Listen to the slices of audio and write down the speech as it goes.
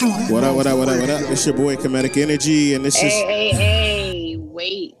What up, what up, what up, what up? It's your boy Comedic Energy, and this is... Hey,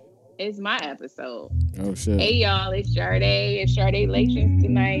 wait. It's my episode. Oh, shit. Hey, y'all, it's Sade. It's Sade Lations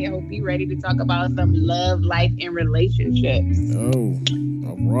tonight. I hope you're ready to talk about some love, life, and relationships. Oh,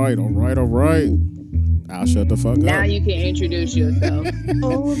 all right. I'll shut the fuck Now up. you can introduce yourself.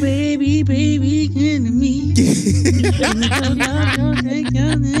 Oh, baby, into me.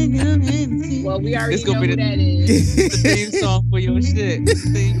 Well, we already It's know gonna be who that is. the theme song for your shit.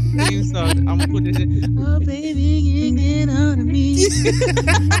 Theme song. I'm gonna put this shit. Oh, baby, you get out of me.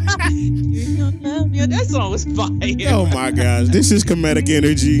 You don't love me. That song was fire. Oh, my gosh. This is Comedic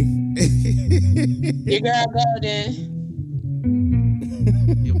Energy. Your girl Golden.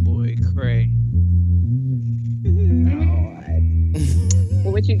 Your boy, Cray.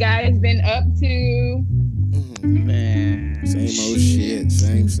 What you guys been up to? Man. Same old shit.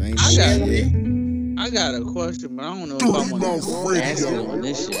 Same old shit. I got a question, but I don't know if I want to ask it on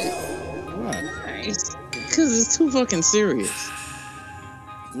this shit. What? Because it's too fucking serious.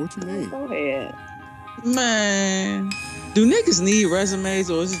 What you mean? Go ahead. Man, do niggas need resumes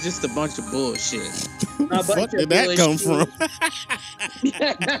or is it just a bunch of bullshit? Where the fuck did that come from?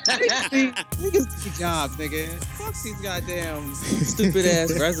 Niggas need jobs, nigga. Fuck these goddamn stupid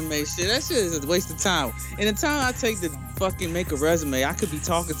ass resume shit. That shit is a waste of time. And the time I take to fucking make a resume, I could be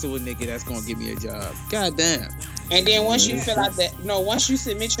talking to a nigga that's gonna give me a job. Goddamn. And then once you fill out once you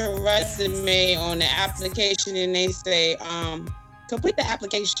submit your resume on the application and they say, complete the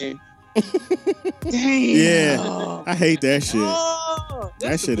application. Damn. Yeah, I hate that shit. Oh,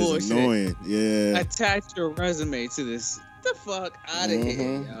 That shit is annoying. Yeah. Attach your resume to this. The fuck out of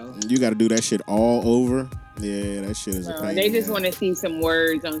here, yo. You got to do that shit all over. Yeah, that shit is a pain. They just want to see some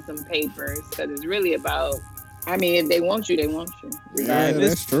words on some papers because it's really about. I mean, if they want you, they want you. Yeah,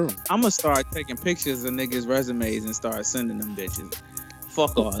 that's true. I'm gonna start taking pictures of niggas' resumes and start sending them bitches.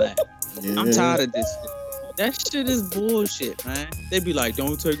 Fuck all that. Yeah. I'm tired of this shit. That shit is bullshit, man. They be like,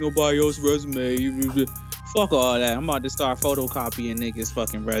 don't take nobody else's resume. Fuck all that. I'm about to start photocopying niggas'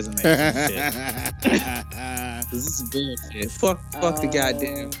 fucking resumes and shit. This is bullshit. Fuck the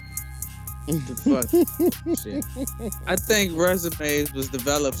goddamn. The fuck shit. I think resumes was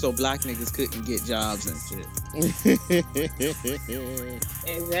developed so black niggas couldn't get jobs and shit.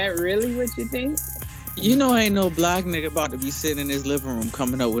 Is that really what you think? You know, ain't no black nigga about to be sitting in his living room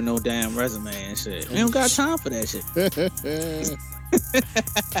coming up with no damn resume and shit. We don't got time for that shit.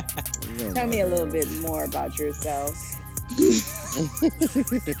 Tell me a little bit more about yourself.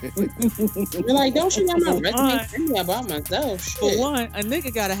 You're like, don't you want my resume? Tell me about myself. Shit. For one, a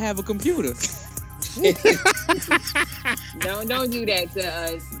nigga gotta have a computer. Don't do that to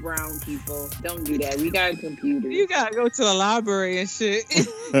us brown people. Don't do that. We got computers. You gotta go to the library and shit.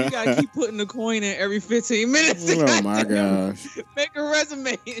 You gotta keep putting the coin in every 15 minutes. Oh my gosh. Make a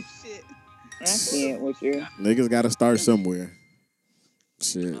resume and shit. I can't with you. Niggas got to start somewhere.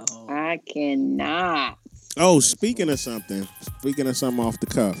 Shit. I cannot. Oh, speaking of something off the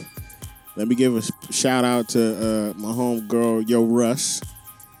cuff, let me give a shout out to my homegirl, Yo Russ.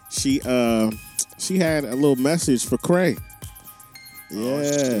 She had a little message for Cray.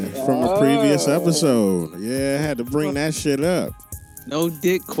 Yeah, from a previous episode. Yeah, I had to bring that shit up. No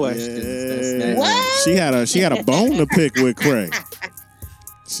dick questions. Yeah. What? She had a bone to pick with Cray.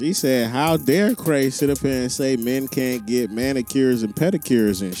 She said, "How dare Cray sit up here and say men can't get manicures and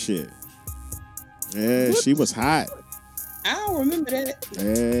pedicures and shit?" Yeah, she was hot. I don't remember that.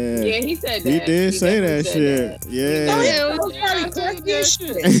 Yeah, Yeah, he said that. he did say that definitely shit. said Yeah.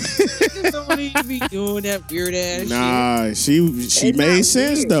 Niggas don't even be doing that weird ass shit. Nah, she It's made not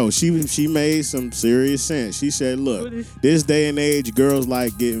sense weird. though. She made some serious sense. She said, "Look, this day and age, girls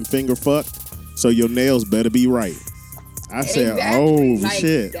like getting finger fucked, so your nails better be right." I said, Exactly. "Oh Like,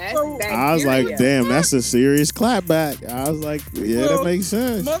 shit!" that's I was like, bacteria. "Damn, that's a serious clapback." I was like, "Yeah, that makes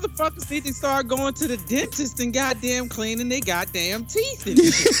sense." Motherfuckers need to start going to the dentist and goddamn cleaning their goddamn teeth and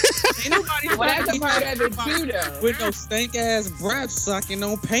shit. Ain't nobody Well, that's a fucking part of it too, though. with no stank ass breath sucking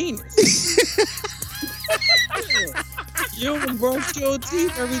on penis. You don't brush your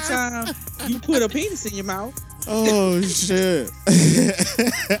teeth every time you put a penis in your mouth. Oh shit!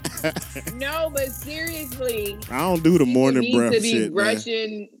 No, but seriously, I don't do the morning need breath to be shit, man.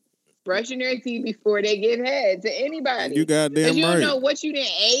 brushing their teeth before they give head to anybody. You goddamn Because you right. don't know what you done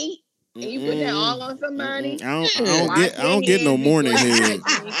ate, and you put that all on somebody. I don't get no morning head.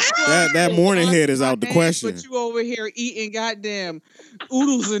 That morning head is out the question. But you over here eating goddamn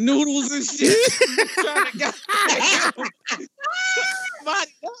oodles and noodles and shit. Trying to goddamn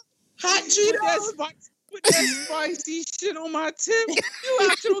body up. Hot Cheetos. That spice Put that spicy shit on my tip. You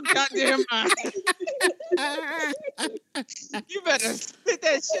out your goddamn mind. You better spit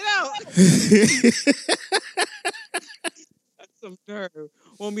that shit out. That's some nerve.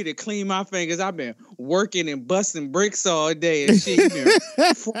 Want me to clean my fingers? I've been working and busting bricks all day and shit. You been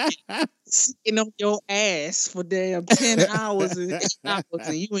fucking sitting on your ass for damn 10 hours and 8 hours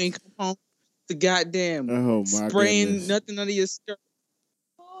and you ain't come home to goddamn spraying goodness. nothing under your skirt.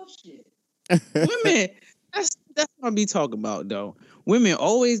 Bullshit. Women, that's what I be talking about though. Women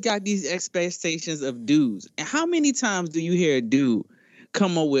always got these expectations of dudes. And how many times do you hear a dude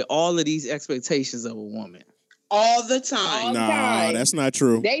come up with all of these expectations of a woman? All the time. Nah, that's not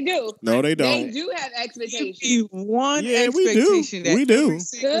true. They do. No, they don't. They do have expectations. Give me one Yeah, we do. expectation that We do. every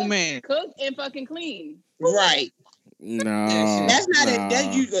single man. Cook and fucking clean. Right. No, That's not nah.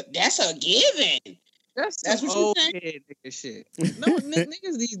 that's a given. That's what you old think? head nigga shit. No,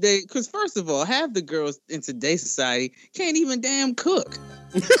 niggas these days, because first of all, half the girls in today's society can't even damn cook.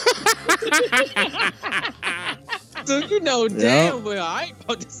 So you know damn well I ain't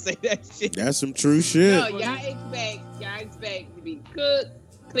about to say that shit. That's some true shit. No, y'all expect to be cooked,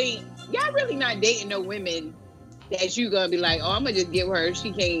 clean. Y'all really not dating no women that you gonna be like, oh, I'm gonna just give her.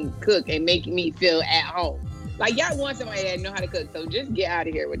 She can't cook and make me feel at home. Like y'all want somebody that know how to cook. So just get out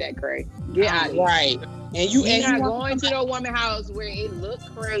of here with that cray. Get out of here. Right. And you're not going to the woman house where it look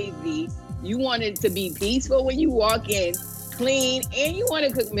crazy. You want it to be peaceful when you walk in, clean, and you want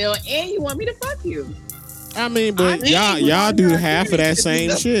to cook meal, and you want me to fuck you. I mean, but y'all do half of that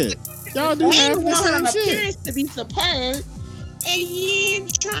same shit. Y'all do half of the same shit. Appearance to be superb, and you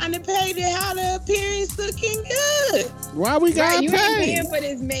ain't trying to pay to how the appearance looking good. Why we gotta you ain't pay? paying for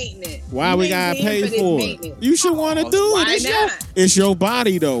this maintenance. Why we gotta pay for it? You should want to do Why it. not? It's your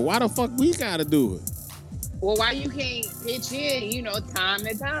body though. Why the fuck we gotta do it? Well, why you can't pitch in? Time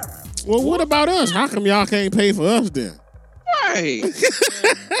and time. Well, what about us? How come y'all can't pay for us then? Right.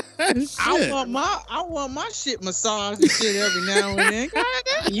 I want my shit massaged and shit every now and then.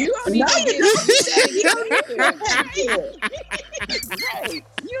 You don't even get right.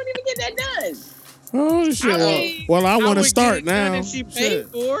 You don't even get that done. Oh shit! Well, I want to start now. If she paid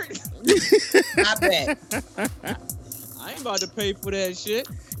for it, I bet. I ain't about to pay for that shit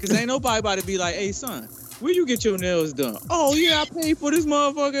because ain't nobody about to be like, "Hey, son, where you get your nails done?" Oh yeah, I paid for this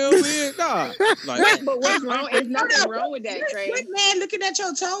motherfucker over here. Nah, like, but what's wrong? There's nothing wrong with that, Trey. Man, looking at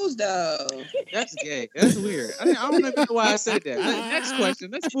your toes though. That's gay. That's weird. I don't know why I said that. Next question.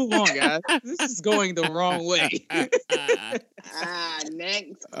 Let's move on, guys. This is going the wrong way. Next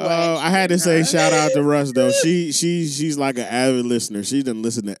question. I had to say shout out to Russ though. She's like an avid listener. She done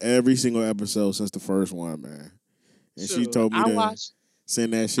listened to every single episode since the first one, man. And she told me to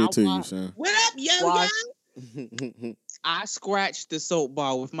send that shit to you, son. What up, yo? I scratched the soap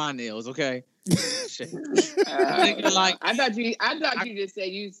bar with my nails. Okay. Shit. I thought you just said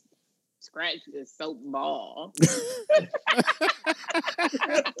you scratched the soap ball.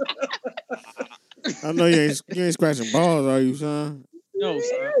 I know you ain't scratching balls, are you, son? No,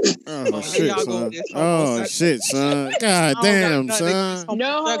 son. Oh shit, son. Oh shit, son. God damn, son.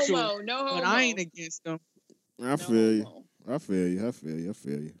 No homo. But I ain't against them. I feel you.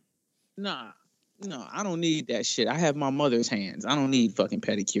 Nah, no, I don't need that shit. I have my mother's hands. I don't need fucking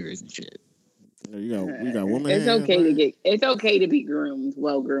pedicures and shit. You got woman. It's hands, okay man. it's okay to be groomed,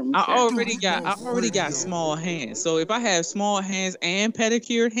 well groomed. I already got small hands. So if I have small hands and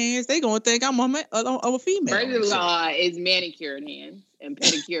pedicured hands, they gonna think I'm a female. First of all, is manicured hands and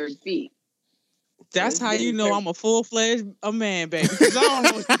pedicured feet. That's how you know I'm a full-fledged man, baby. Because I don't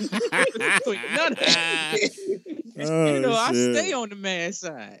know none of that. Oh, I shit. stay on the man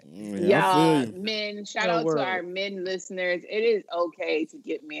side. Y'all, men, shout out to our men listeners. It is okay to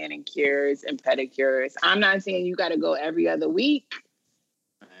get manicures and pedicures. I'm not saying you got to go every other week.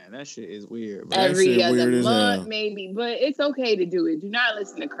 Man, that shit is weird. Bro. Every other month, maybe. But it's okay to do it. Do not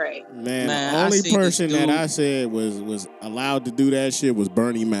listen to Craig. Man, the only person that I said was allowed to do that shit was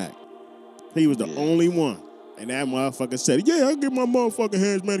Bernie Mac. He was the only one. And that motherfucker said, yeah, I get my motherfucking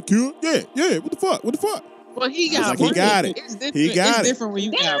hands manicured. Yeah, what the fuck? Well, he got like, he got it. It's different. He got it's it. different when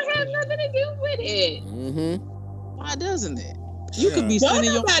you That got don't have nothing to do with it. Mm-hmm. Why doesn't it? You could be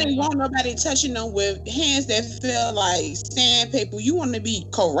sending your want nobody touching them with hands that feel like sandpaper. You want to be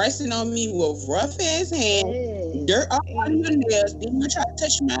caressing on me with rough ass hands, dirt all on your nails. Then you try to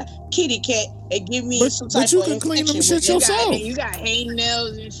touch my kitty cat and give me some type of But you can clean them shit yourself. You got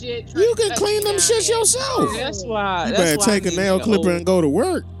hangnails and shit. You can clean them shit yourself. That's why. You better take a nail clipper and go to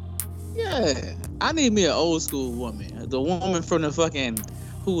work. Yeah, I need me an old school woman. The woman from the fucking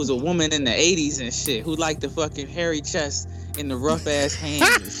who was a woman in the 80s and shit, who liked the fucking hairy chest and the rough ass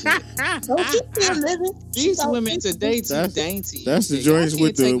hands and shit. Oh, she still living. These women today too That's- dainty. that's the Shit, y'all joints can't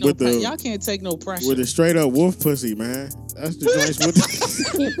with the- take no with the- y'all can't take no pressure. With a straight up wolf pussy, man. That's the joints with the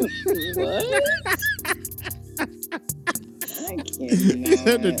What? I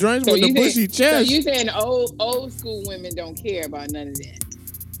can't. the joints So with the you bushy So chest. you saying old school women don't care about none of that?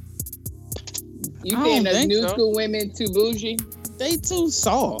 You I saying don't those think new so. school women too bougie? They too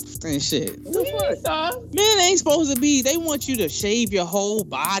soft and shit. What the fuck, dog? Men ain't supposed to be. They want you to shave your whole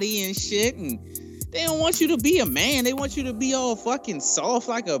body and shit, and they don't want you to be a man. They want you to be all fucking soft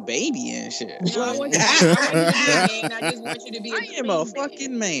like a baby and shit. No, I want you to be a man. I just want you to be I am a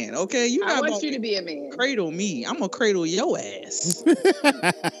fucking man, okay? You I not want gonna you to be a man. cradle me. I'm gonna cradle your ass.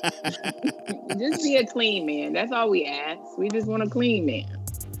 Just be a clean man. That's all we ask. We just want a clean man.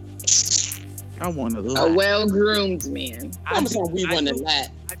 I want to A lie. well-groomed man. I'm saying we want to do- lie.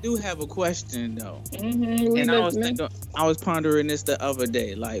 I do have a question though. Mm-hmm. And I was pondering this the other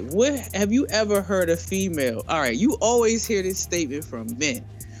day. Like, what have you ever heard a female? All right, you always hear this statement from men,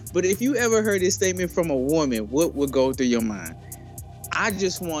 but if you ever heard this statement from a woman, what would go through your mind? I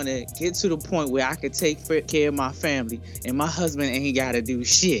just want to get to the point where I could take care of my family, and my husband ain't got to do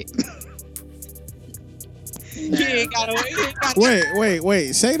shit. He ain't got to.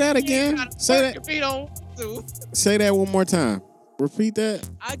 Wait. Say that again. Say that. If he don't want to. Say that one more time. Repeat that.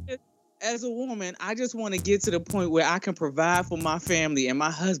 As a woman, I just want to get to the point where I can provide for my family and my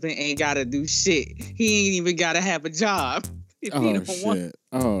husband ain't got to do shit. He ain't even got to have a job. If he Oh don't want shit.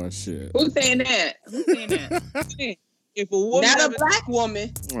 Oh shit. Who's saying that? Who's saying that? to. If a woman, Not a ever, black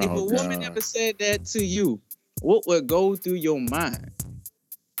woman. if a Oh, woman God. ever said that to you, what would go through your mind?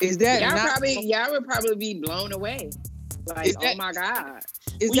 Is that y'all would probably be blown away. Like, Is that- oh my God.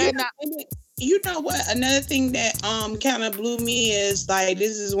 is Well, that not? You know what? Another thing that kind of blew me is like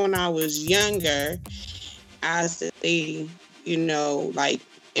this is when I was younger. I say, you know, like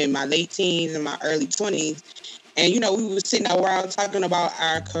in my late teens and my early 20s. And, you know, we were sitting around talking about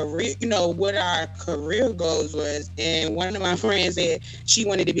our career, you know, what our career goals was. And one of my friends said she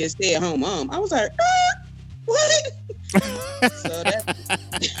wanted to be a stay-at-home mom. I was like, what? So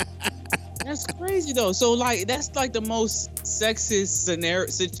That's crazy though. So like that's like the most sexist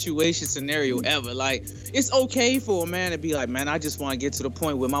scenario ever. Like it's okay for a man to be like, man, I just want to get to the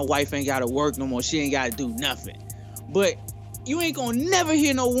point where my wife ain't gotta work no more. She ain't gotta do nothing. But you ain't gonna never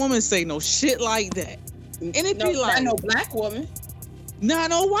hear no woman say no shit like that. And it be like not no black woman. not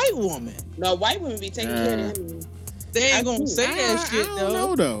no white woman. No white women be taking care of them. They ain't gonna say that shit I though. don't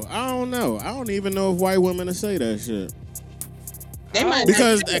know though. I don't know. I don't even know if white women will say that shit. They might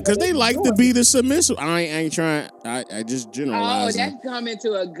Because not say it, they like to be the submissive. I ain't trying. I just Oh, generalize. that's coming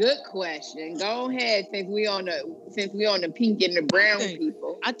to a good question. Go ahead, since we on the pink and the brown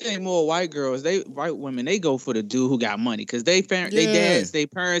people. I think more white women, they go for the dude who got money because they Yeah.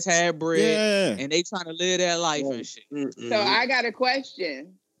 parents had bread Yeah. and they trying to live that life and shit. So I got a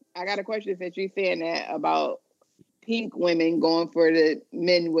question. Since you're saying that about pink women going for the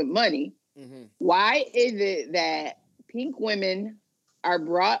men with money. Mhm. Why is it that pink women are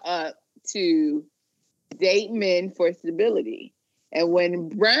brought up to date men for stability? And when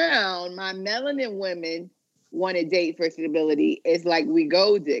brown, my melanin women want to date for stability, it's like we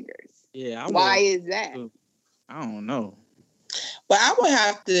gold diggers. Yeah, Why is that? I don't know. But I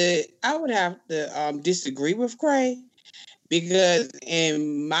would have to disagree with Craig because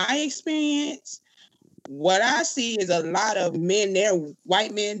in my experience, what I see is a lot of men there,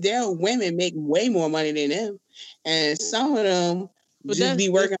 white men there, women make way more money than them, and some of them But just that's be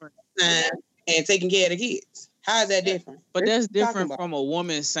working different. time and taking care of the kids. How is that different? But What that's you talking different about? from a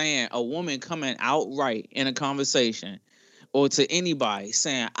woman coming outright in a conversation or to anybody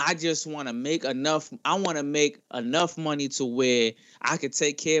saying, I just want to make enough money to where I could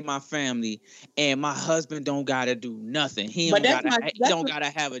take care of my family and my husband don't gotta do nothing. He But don't that's gotta my- gotta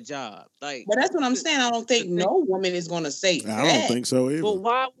have a job. Like But that's what I'm saying. I don't think no woman is going to say I that. don't think so either. but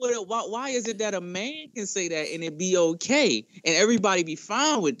why is it that a man can say that and it be okay and everybody be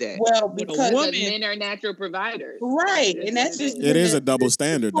fine with that? Well, But a because woman- Men are natural providers. right, and that's just It is a double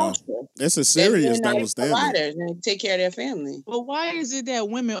standard though. culture. It's a They're serious not double standard. providers and take care of their family. But why is it that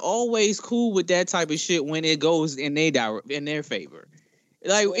women always cool with that type of shit when it goes in their favor?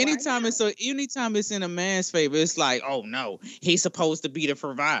 Like Well, why anytime it's in a man's favor, it's like, oh no, he's supposed to be the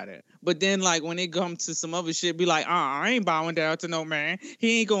provider. But then like when it comes to some other shit, be like, I ain't bowing down to no man.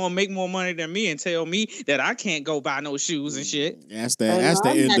 He ain't gonna make more money than me and tell me that I can't go buy no shoes and shit. That's Oh, the no, I'm not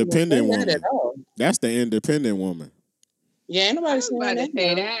gonna independent say that woman. at all. That's the independent woman. Yeah, ain't I nobody was saying about to that.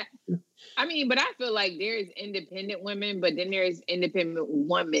 say now. that. I mean, but I feel like there's independent women, but then there's independent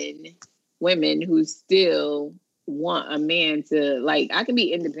women who still want a man to like. I can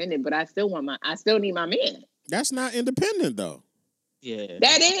be independent, but I still need my man. That's not independent though. Yeah.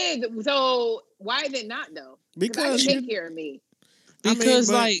 That is. So why is it not though? Because I can take care of me. Because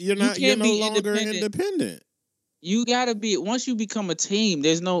but like you're not. you You're can't no be longer independent. independent. You gotta be once you become a team.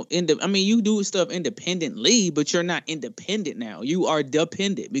 There's no I mean, you do stuff independently, but you're not independent now. You are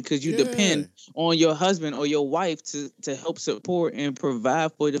dependent because you depend on your husband or your wife to help support and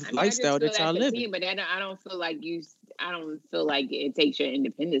provide for the I mean, lifestyle I just that feel y'all that's a live in. team, but I don't feel like you. I don't feel like it takes your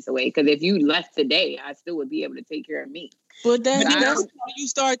independence away. Because if you left today, I still would be able to take care of me. But But I that's don't- when you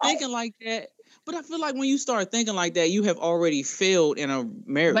start thinking like that. But I feel like when you start thinking like that, you have already failed in a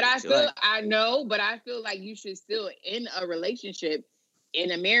marriage. But I feel Like, I know, but I feel like you should still in a relationship, in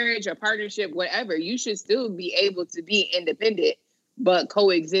a marriage or partnership, whatever, you should still be able to be independent but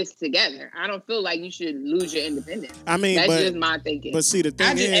coexist together. I don't feel like you should lose your independence. I mean, That's but just my thinking. but see, the thing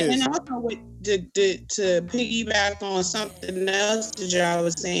And is, then also with to piggyback on something else that y'all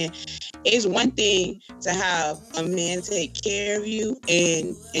was saying, it's one thing to have a man take care of you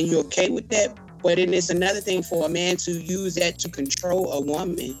and you're okay with that, but then it's another thing for a man to use that to control a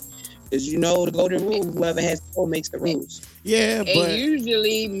woman. Because you know the golden rule, whoever has control makes the rules. yeah, And but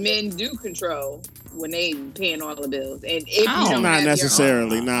usually men do control when they paying all the bills. And if you don't not have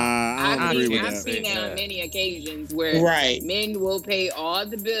necessarily. your own, Nah, I don't agree with I've that. seen that on Yeah. many occasions where Right. men will pay all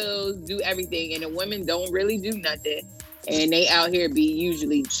the bills, do everything, and the women don't really do nothing. And they out here be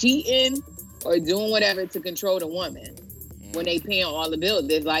usually cheating or doing whatever to control the woman when they paying all the bills.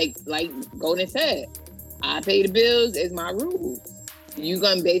 It's like Golden said, I pay the bills, it's my rules. You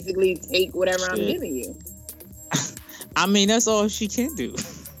gonna basically take whatever I'm Shit. giving you. I mean, that's all she can do.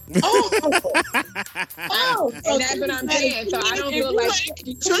 Oh, And that's what I'm saying. So I don't feel like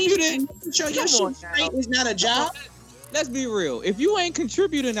contributing. Show your Come on shit straight now. is not a job. Let's be real. If you ain't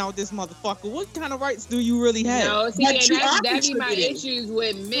contributing out this motherfucker, what kind of rights do you really have? no, see, But and you are that be my contributing. issues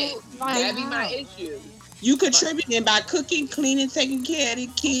with men. That be my issue. You contributing by cooking, cleaning, taking care of the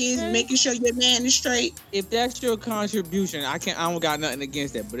kids, Okay. making sure your man is straight. If that's your contribution, I don't got nothing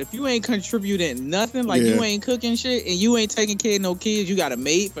against that. But if you ain't contributing nothing, like Yeah. you ain't cooking shit and you ain't taking care of no kids, you got a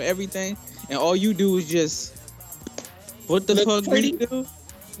maid for everything, and all you do is just what the Look fuck pretty. do you do?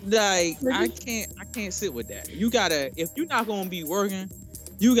 Like Pretty. I can't sit with that. You gotta if you're not gonna be working,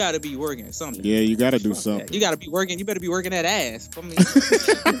 you gotta be working at something. yeah, you got to do Fuck that. something. You gotta be working. You better be working that ass. I mean,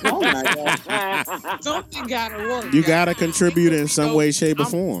 Oh my god. something gotta work. You got to contribute in some way, shape, or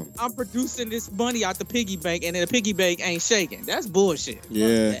form. I'm producing this money out the piggy bank, and then the piggy bank ain't shaking. That's bullshit. Fuck Yeah,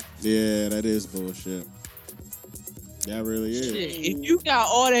 that. yeah, that is bullshit. That really is. Shit. If you got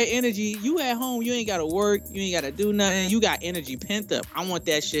all that energy, you at home, you ain't gotta work, you ain't gotta do nothing. You got energy pent up. I want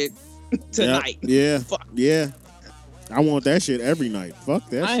that shit tonight. Yeah, Fuck. yeah. I want that shit every night. Fuck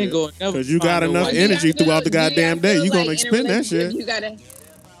that I shit. ain't going never. 'Cause you got find no enough way. energy throughout the Do y'all goddamn feel day. You gonna in a expend that relationship, shit. You gotta.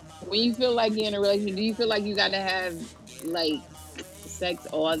 When you feel like you're in a relationship, do you feel like you gotta have like sex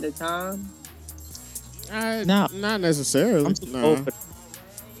all the time? No. Not necessarily. I'm too Nah. old for that.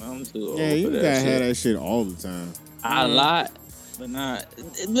 I'm too old Yeah, for you that gotta shit. have that shit all the time. A lot, but not.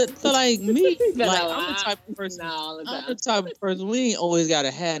 But like me, But like a I'm the lot, type of person. not all the I'm time. the type of person. We ain't always gotta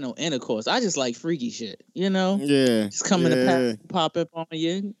have no intercourse. I just like freaky shit, you know. Yeah. Just come in yeah. the pop up on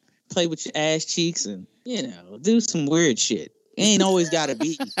you, play with your ass cheeks, and do some weird shit. It ain't always gotta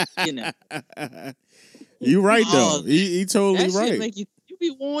be, you know. You right though. Oh, He totally That shit right. make you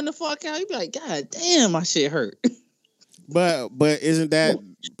be worn the fuck out. You be like, God damn, my shit hurt. But isn't that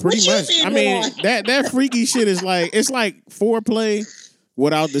pretty What you much? been I mean, on? that freaky shit is like it's like foreplay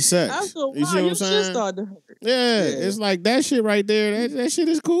without the sex. After a You see while, what your I'm shit saying? start to hurt. Yeah, Yeah. it's like that shit right there. That shit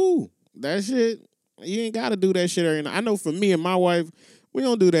is cool. That shit, you ain't got to do that shit every night. I know for me and my wife, we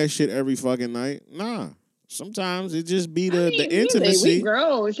don't do that shit every fucking night. Nah. Sometimes it just be the really, intimacy. we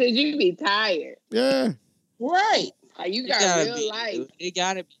grown. Should you be tired? Yeah. Right. Like you It got gotta real be, life. dude. It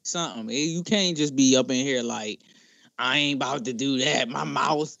gotta be something. You can't just be up in here like, I ain't about to do that. My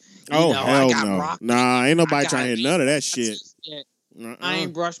mouth. Oh, I hell got no. broccoli. Nah, ain't nobody I trying to hear got none of that shit. Yeah. Uh-uh. I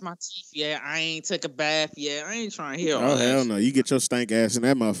ain't brushed my teeth yet. I ain't took a bath yet. I ain't trying to hear all Oh, that. hell shit. no. You get your stank ass in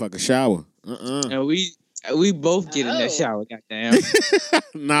that motherfucker shower. Uh-uh. And we We both get in that Oh. shower, goddamn.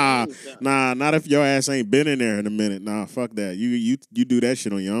 Nah, not if your ass ain't been in there in a minute. Nah, fuck that. You do that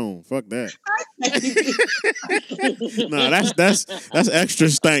shit on your own. Fuck that. Nah, that's extra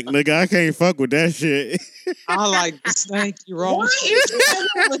stank, nigga. I can't fuck with that shit. I like the stanky raw Why shit. is she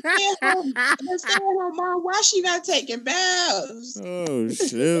a stay-at-home mom? Why she not taking baths? Oh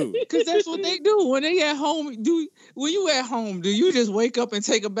shoot. Because that's what they do when they at home. When you at home, do you just wake up and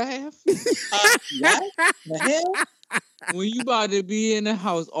take a bath? What the hell? When you about to be in the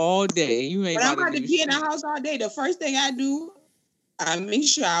house all day, you ain't When I'm about to to do be in the shit. house all day, the first thing I do, I make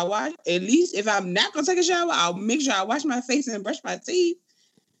sure I wash. At least if I'm not gonna take a shower, I'll make sure I wash my face and brush my teeth.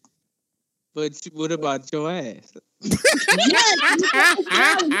 But what about your ass? Yes, I'm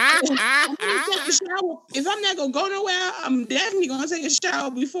gonna take a shower. If I'm not gonna go nowhere, I'm definitely gonna take a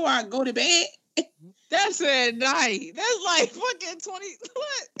shower before I go to bed. That's at night. That's like fucking 20.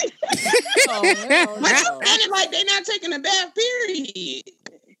 What? Oh, hell But you no. sounded like they're not taking a bath, period.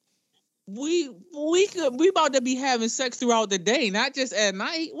 We about to be having sex throughout the day, not just at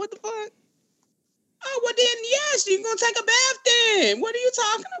night. What the fuck? Oh, well then, yes, you're going to take a bath then. What are you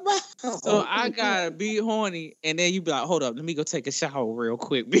talking about? So I gotta be horny, and then you be like, hold up, let me go take a shower real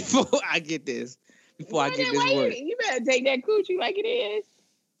quick before I get this. Before I get this work. You better take that coochie like it is.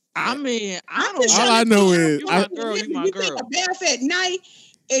 I mean, I I'm don't just All know. I know is You my girl, you my you girl. take a bath at night,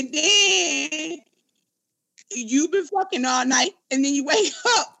 and then you been fucking all night, and then you wake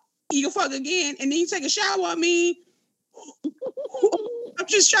up, you fuck again, and then you take a shower. I mean, I'm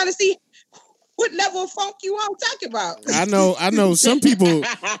just trying to see what level of funk you all talking about. I know some people.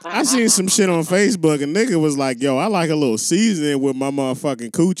 I seen some shit on Facebook and nigga was like, yo, I like a little seasoning with my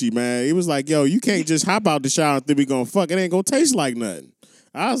motherfucking coochie, man. He was like, yo, you can't just hop out the shower and then we gonna fuck. It ain't gonna taste like nothing.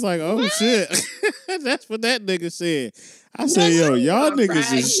 I was like, oh shit. That's what that nigga said. I said, yo, y'all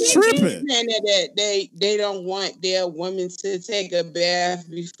niggas is tripping. Saying that they don't want their women to take a bath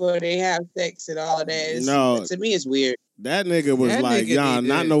before they have sex and all that. No. To me, it's weird. That nigga was That like, nigga y'all, need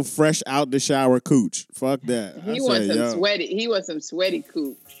not that. no fresh out the shower cooch. Fuck that. I He wants said, some yo. sweaty. He wants some sweaty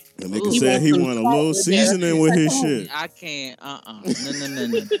cooch. The nigga He said he wants want a some little salt with that. seasoning with his shit. I can't. No.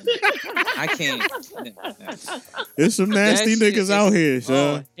 I can't. No. There's some nasty That shit niggas is- out here, Oh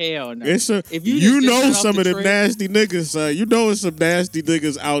son. hell no! It's a, If you you just know get off some the of them train- nasty niggas, son. You know it's some nasty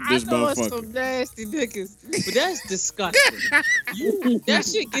niggas out this I know it's motherfucker. some nasty niggas, but that's disgusting. That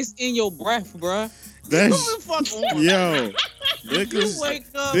shit gets in your breath, bruh. That's Come the fuck on. yo, You niggas, wake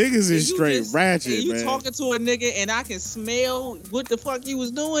up, niggas and is you straight just- ratchet, and you man. talking to a nigga, and I can smell what the fuck you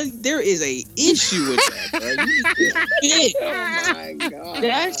was doing. There is a issue with that, bro. You need to Oh my god.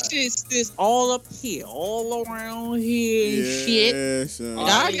 that shit's just all up here, all around here and shit. Yeah, son. Oh,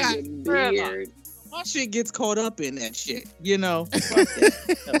 I got beard. My shit gets caught up in that shit, you know. Fuck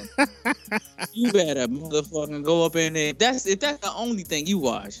that. You better motherfucking go up in there. If that's the only thing you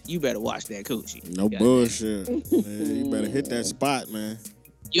watch, you better watch that coochie. No Goddamn. bullshit. Man, you better hit that spot, man.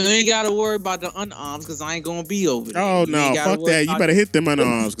 You ain't gotta worry about the underarms because I ain't gonna be over there. Oh You no, ain't gotta fuck worry that. You about better hit them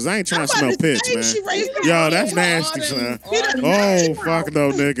underarms because I ain't trying to smell pits, man. Yo, that's nasty, son. Oh, fuck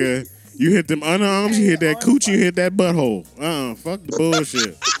no, nigga. You hit them underarms, you hit that coochie, you hit that butthole. Fuck the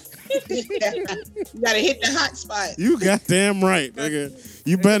bullshit. You gotta hit the hot spot. You goddamn right, nigga.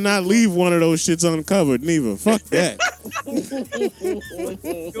 You better not leave one of those shits uncovered, neither. Fuck that.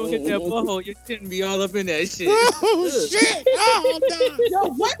 Go hit that butthole, you shouldn't be all up in that shit. Oh shit! Oh, Yo,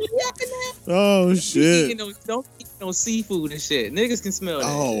 what you happened no. Oh You shit! don't eat no seafood and shit. Niggas can smell that.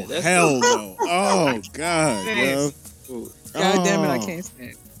 Oh shit. That's hell no! Oh god, yo. nasty. God damn it, I Oh. can't stand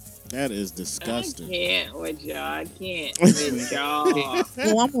it. That is I disgusting. can't with y'all. I can't with y'all.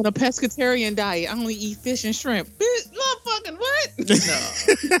 Well, I'm on a pescatarian diet. I only eat fish and shrimp. Bitch, motherfucking what?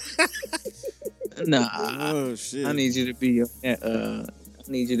 No. Nah. Oh shit! I need you to be on that.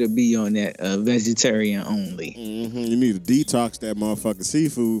 I need you to be on that vegetarian only. You need to detox that motherfucking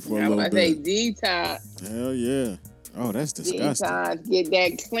seafood for a I little want to say bit. detox. Hell yeah! Oh, that's disgusting. Detox. Get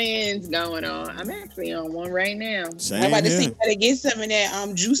that cleanse going on. I'm actually on one right now. Same I'm about to here. say you gotta get some of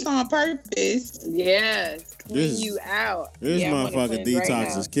that juice on purpose. Yes. Clean This- you out. This Yeah, I wanna motherfucking cleanse right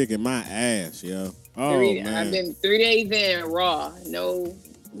detox now. is kicking my ass, yo. Oh I've man, been 3 days in raw. No.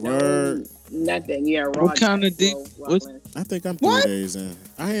 word. Nothing. Yeah, raw. What kind of diet, dick- raw what's- cleanse. I think I'm 3 What? days in.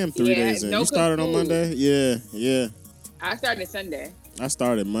 I am 3 Yeah, days in. no You started on food. Monday? Yeah. I started Sunday. I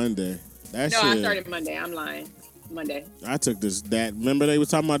started Monday. That No, shit. I started Monday. I'm lying. Monday. I took that. Remember they was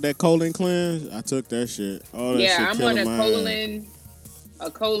talking about that colon cleanse? I took that shit. Oh, that shit Yeah, I'm on killing a my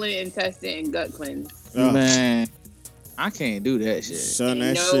colon, intestine, and gut cleanse. ass. Oh, Man, I can't do that shit. son, that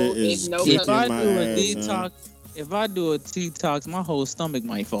Ain't no- shit is ain't no kicking If I my do a ass. detox, If I do a detox, my whole stomach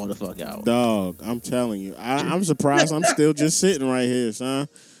might fall the fuck out. Dog, I'm telling you. I'm surprised I'm still just sitting right here, son.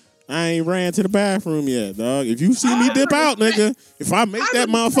 I ain't ran to the bathroom yet, dog. If you see me dip out, nigga, if I make that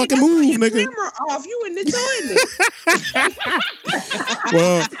motherfucking move, nigga. Camera off, you in the toilet.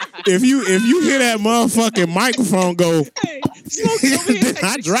 Well, if you hear that motherfucking microphone go, Hey, Smokey over here then taking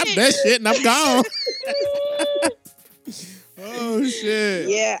I a drop shit. that shit and I'm gone. Oh shit.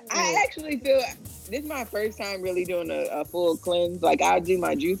 Yeah, I actually feel this is my first time really doing a full cleanse. Like I do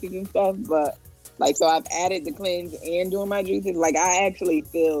my juices and stuff, but like so I've added the cleanse and doing my juices. Like I actually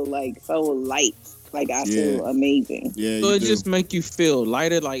feel like so light. Like I feel amazing. Yeah, So you it do. just make you feel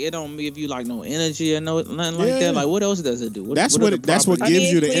lighter, like it don't give you like no energy or nothing like Yeah. that. Like what else does it do? That's are what the it- that's what properties?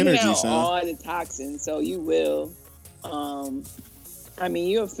 gives you it's the cleaning energy, out son. all the toxins, so you will. I mean,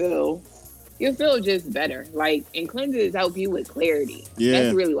 you'll feel just better. Like, and cleanses help you with clarity. Yeah.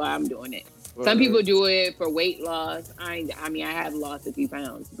 That's really why I'm doing it. Some people do it for weight loss. I mean, I have lost a few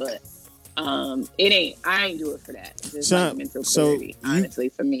pounds, but I ain't do it for that. Just So- like mental so clarity, you- honestly,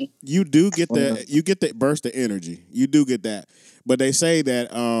 for me. You do get that burst of energy. You do get that. But they say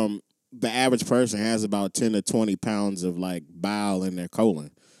that the average person has about 10 to 20 pounds of like bile in their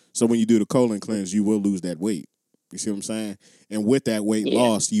colon. So when you do the colon cleanse, you will lose that weight. You see what I'm saying? And with that weight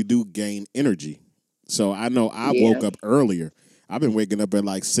loss, you do gain energy. So I know I woke up earlier. I've been waking up at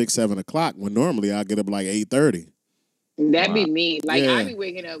like 6, 7 o'clock when normally I get up like 8:30. That'd be me. Like, Yeah. I be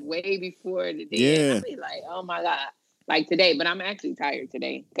waking up way before the day. Yeah. I be like, oh my God. Like today, but I'm actually tired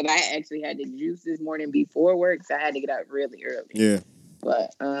today because I actually had the juice this morning before work, so I had to get up really early. Yeah.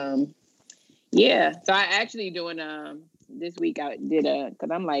 But yeah. So I actually doing this week I did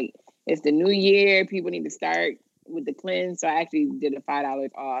because I'm like, it's the new year, people need to start with the cleanse. So I actually did a $5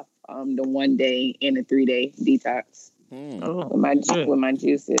 off the 1 day and a 3-day detox Oh, with my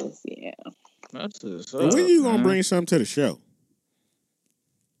juices. Yeah. that's what's When up, you gonna man. bring something to the show?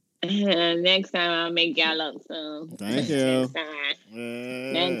 Next time I'll make y'all up some. Thank you. Next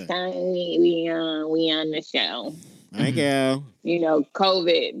time. Next time we on the show. Thank you. You know,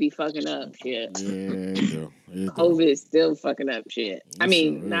 COVID be fucking up shit. Yeah, it do. COVID is still fucking up shit. I Yes,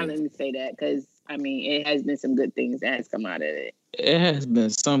 mean, it not is. let me say that because I mean it has been some good things that has come out of it. It has been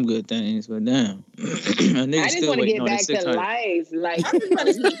some good things, but damn, a nigga I just still want to waiting get on the back to 600. life. Like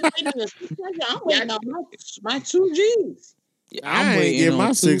I'm waiting on my 2 G's. I ain't get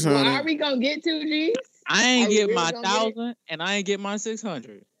my 600. well, are we gonna get 2 G's? I ain't Are we get really my gonna get it? 1,000, and I ain't get my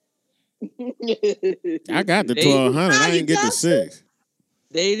 600. I got the They- 1,200. I you ain't get the got 6.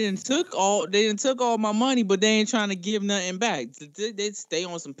 They didn't took all my money, but they ain't trying to give nothing back. They stay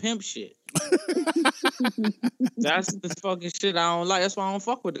on some pimp shit. That's the fucking shit I don't like. That's why I don't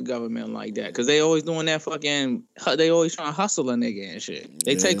fuck with the government like that. Cause they always doing that fucking. They always trying to hustle a nigga and shit.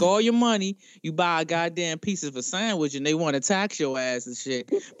 They take Yeah. all your money, you buy a goddamn piece of a sandwich, and they want to tax your ass and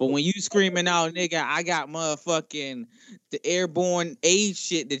shit. But when you screaming out, nigga, I got motherfucking the airborne AIDS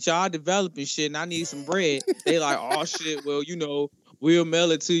shit that y'all developing shit, and I need some bread. They like, oh shit. Well, you know. We'll mail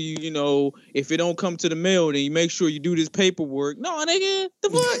it to you, you know, if it don't come to the mail, then you make sure you do this paperwork. No, nigga, the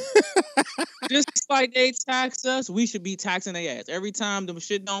fuck? Just like they tax us, we should be taxing their ass. Every time the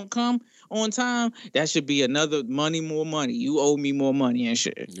shit don't come on time, that should be another more money. You owe me more money and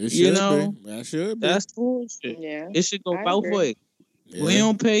shit. It You should know? be. That should be. That's bullshit. Yeah. It should go I both agree. ways. Yeah. We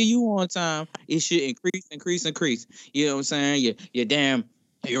don't pay you on time, it should increase. You know what I'm saying? Your damn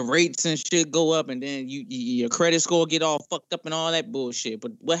your rates and shit go up, and then your credit score get all fucked up and all that bullshit.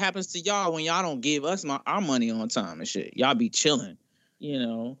 But what happens to y'all when y'all don't give us our money on time and shit? Y'all be chilling, you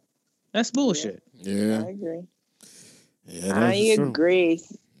know? That's bullshit. Yeah. I agree. Yeah, I that's true. agree.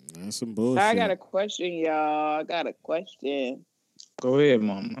 That's some bullshit. I got a question, y'all. I got a question. Go ahead,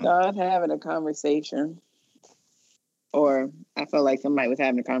 mama. So I was having a conversation, or I felt like somebody was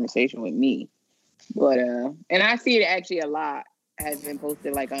having a conversation with me. But and I see it actually a lot has been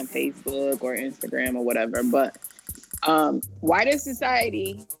posted like on Facebook or Instagram or whatever. But why does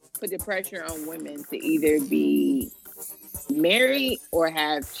society put the pressure on women to either be married or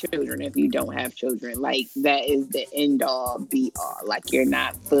have children if you don't have children? Like that is the end all be all. Like you're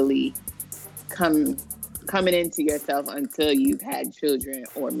not fully coming into yourself until you've had children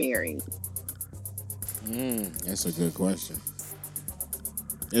or married. That's a good question.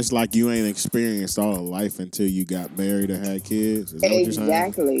 It's like you ain't experienced all of life until you got married or had kids. Is that what you're saying?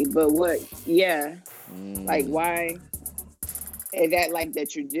 Exactly. But what? Yeah. Mm. Like, why? Is that like the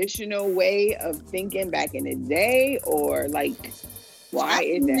traditional way of thinking back in the day, or like, why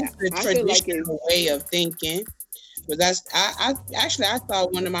is that? The I feel like it's traditional way of thinking. But that's I saw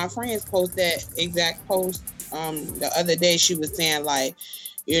one of my friends post that exact post the other day. She was saying like,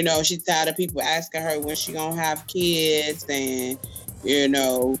 You know, she's tired of people asking her when she gonna have kids, and you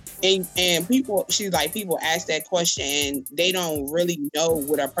know, and people, she's like, people ask that question and they don't really know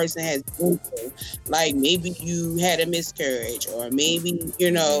what a person has been through. Like maybe you had a miscarriage, or maybe you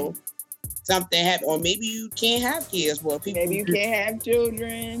know something happened, or maybe you can't have kids. Well, people Maybe you can't have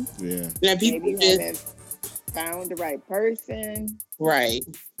children. Yeah. Now Maybe people you just haven't found the right person. right.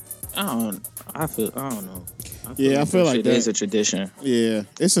 I don't know. I Yeah, I feel like it that is a tradition. Yeah,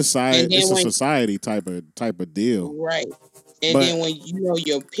 it's And then It's a when- society type of deal. Right. And But- then when you know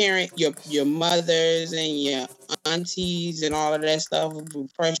your parent, your mothers and your aunties and all of that stuff will be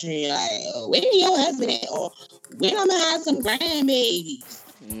pressuring you like, oh, when your husband at? Or when I'm gonna have some grandbabies.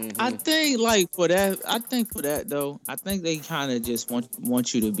 I think for that though, I think they kind of just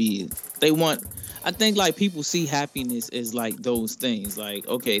want you to be. I think like people see happiness as like those things. Like,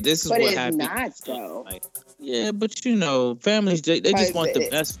 okay, this is But what it's happiness. not so. Like, yeah, but you know, families they just Because want the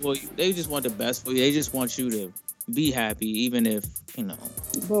it- best for you. They just want the best for you. They just want you to be happy, even if you know.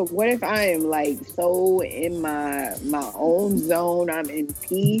 But what if I am like so in my own zone, I'm in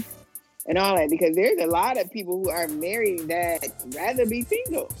peace and all that? Because there's a lot of people who are married that rather be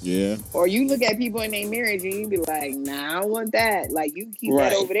single. Yeah. Or you look at people in their marriage and you be like, nah, I don't want that. Like you keep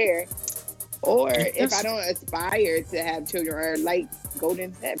Right. that over there. Or if Yes. I don't aspire to have children, or like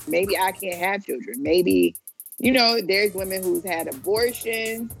Golden said, maybe I can't have children. Maybe, you know, there's women who's had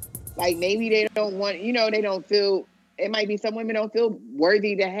abortions. Like maybe they don't want, you know, they don't feel, it might be some women don't feel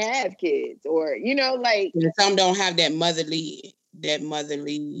worthy to have kids, or, you know, like, And some don't have that motherly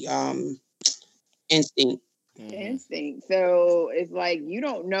instinct. instinct. So it's like you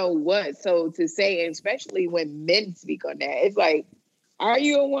don't know what. So to say, and especially when men speak on that, it's like, are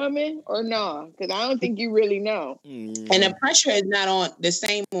you a woman or no? Because I don't think you really know. And the pressure is not on the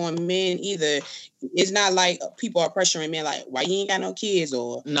same on men either. It's not like people are pressuring men like, why you ain't got no kids,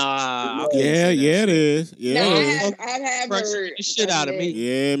 or Nah. Yeah, it is. Yeah, No, it is. I have Pressure heard the shit out of me.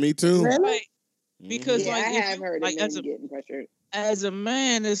 Yeah, me too. Like, because Yeah, like I if have you- heard like of men as a getting pressured. as a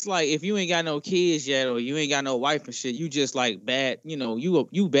man, it's like if you ain't got no kids yet, or you ain't got no wife and shit, you just like bad. You know,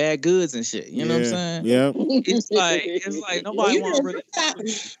 you bad goods and shit. You know what I'm saying? Yeah. It's like nobody You want know,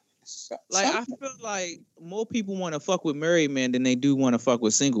 really. Like I feel like more people want to fuck with married men than they do want to fuck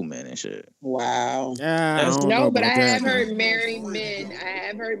with single men and shit. wow. I don't know No, but I about have that. heard married men. I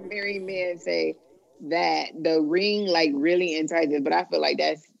have heard married men say that the ring like really entices. But I feel like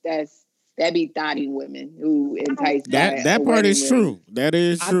that be thotty women who entice. by That a part is wedding ring. true. That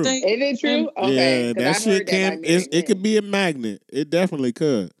is true. I think Is it true? Okay, Yeah, 'cause that I've heard shit can. by married It could men. be a magnet. It definitely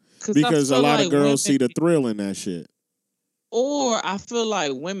could, 'cause I because a feel lot of like girls see women- the thrill in that shit. Or I feel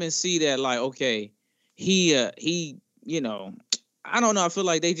like women see that like, okay, he, you know, I don't know. I feel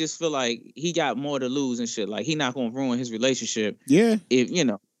like they just feel like he got more to lose and shit. Like he not gonna ruin his relationship Yeah, if you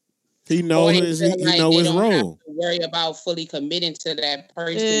know. he Or knows they his feel he like know they his don't have role. to worry about fully committing to that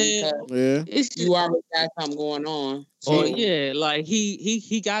person Yeah. because Yeah, It's just, you already got something going on. or So, yeah, like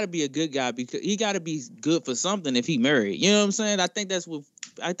he got to be a good guy because he got to be good for something if he married. You know what I'm saying? I think that's what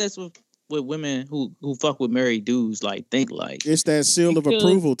women who fuck with married dudes like think like. it's that seal of Because-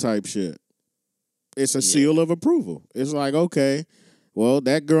 approval type shit. It's a Yeah. seal of approval. It's like, okay, well,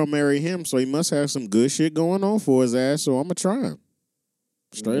 that girl married him, so he must have some good shit going on for his ass. So I'm gonna try him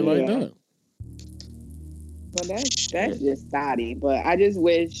straight like Yeah. that. But that's just thotty. But I just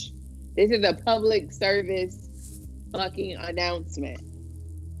wish this is a public service fucking announcement.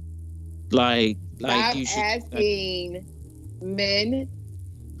 Like Stop you should. asking men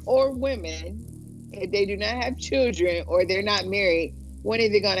or women if they do not have children or they're not married. When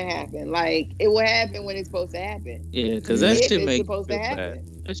is it gonna happen? Like it will happen when it's supposed to happen. Yeah, because that If shit it's make you supposed feel to bad.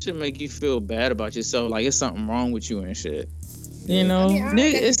 happen. That should make you feel bad about yourself. Like it's something wrong with you and shit. You know, I mean, I don't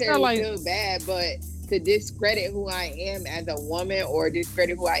nigga, it's necessarily not like feel bad, but to discredit who I am as a woman or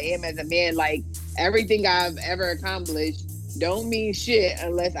discredit who I am as a man, like everything I've ever accomplished don't mean shit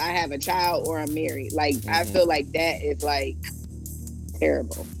unless I have a child or I'm married. Like I feel like that is like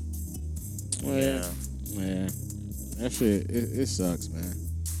terrible. yeah. Man, that shit it sucks, man.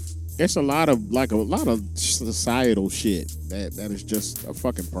 It's a lot of societal shit that is just a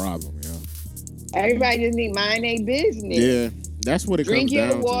fucking problem, you know. Everybody just need mind their business. Yeah, that's what it Drink comes your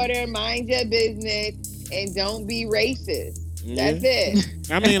down water, mind your business, and don't be racist. to. That's Yeah. it.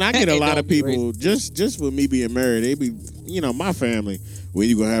 I mean, I get a And lot don't of be people just with me being married. They be, you know, my family. When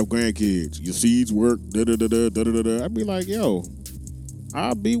you gonna have grandkids? Your seeds work. Da da da da da da da. I'd be like, yo,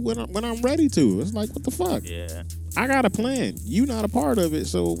 I'll be when I'm ready to. It's like, what the fuck? Yeah. I got a plan. You not a part of it,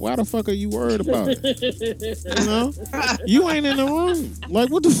 so why the fuck are you worried about it? You know, you ain't in the room. Like,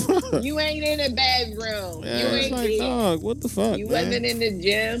 what the fuck? You ain't in the bedroom. Yeah, You it's ain't like, there. dog, what the fuck, You man? wasn't in the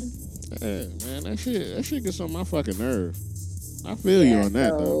gym. Yeah, man, that shit gets on my fucking nerve. I feel you on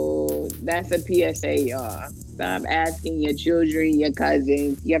that, though. So that's a PSA, y'all. Stop asking your children, your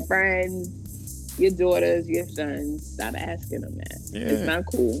cousins, your friends, your daughters, your sons. Stop asking them that. Yeah. It's not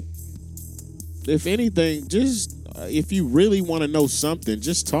cool. If anything, just if you really want to know something,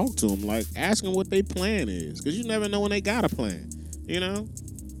 just talk to them. Like, ask them what their plan is, because you never know when they got a plan. You know,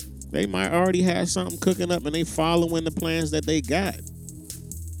 they might already have something cooking up, and they following the plans that they got.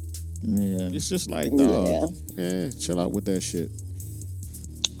 Yeah. It's just like, Yeah. dog, yeah, chill out with that shit.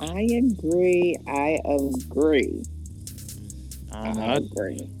 I agree. I agree.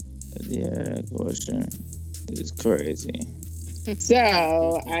 Yeah, question. It's crazy.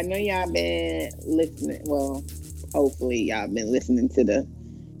 So I know y'all been listening. Well, hopefully y'all been listening to the,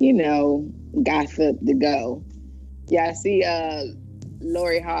 gossip to go. Y'all see,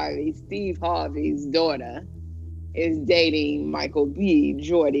 Lori Harvey, Steve Harvey's daughter, is dating Michael B.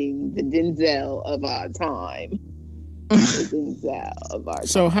 Jordan, the Denzel of our time. The Denzel of our time.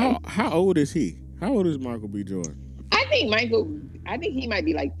 So how old is he? How old is Michael B. Jordan? I think he might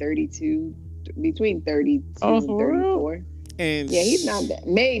be like 32, between 32 Oh, and for real? 34. And Yeah, he's not that.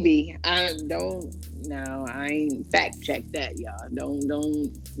 Maybe. I ain't fact checked that, y'all.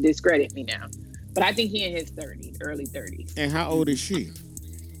 Don't discredit me now. But I think he in his 30s, early 30s. And how old is she?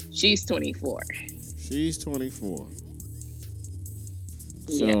 She's 24. She's 24.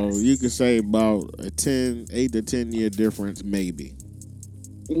 So Yes. you could say about 8 to 10 year difference, maybe.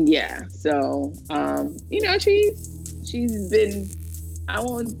 Yeah. So, she's been.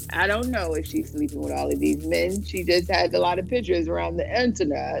 I don't know if she's sleeping with all of these men. She just has a lot of pictures around the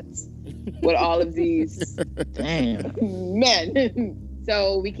internet with all of these Damn. men.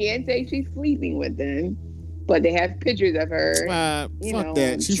 So we can't say she's sleeping with them, but they have pictures of her. Fuck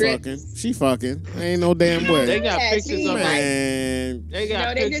that. She trips. fucking. She fucking. Ain't no damn way. They got Yeah, pictures she of her. Man. They got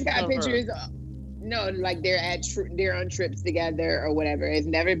No, they pictures just got of her. pictures. No, like they're on trips together or whatever. It's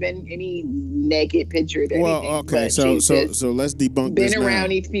never been any naked pictures. Or Well, anything, okay, but so she's so just so let's debunk been this now. around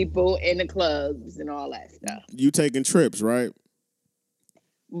these people in the clubs and all that stuff. You taking trips, right?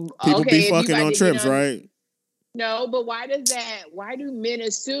 People Okay, be if you fucking about on to trips, get on- right? No, but why do men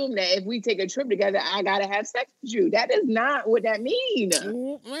assume that if we take a trip together, I gotta have sex with you? That is not what that means.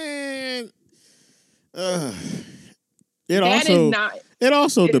 Oh, man. That is not. It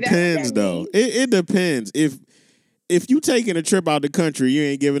also Is that what depends, that though. means? It depends. If you taking a trip out the country, you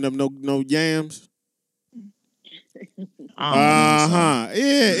ain't giving them no yams. Yeah,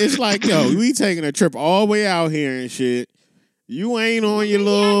 it's like, yo, we taking a trip all the way out here and shit. You ain't on your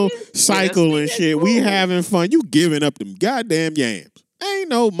little cycle and that's shit. We cool. having fun. You giving up them goddamn yams. Ain't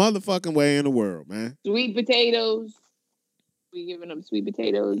no motherfucking way in the world, man. Sweet potatoes. We giving them sweet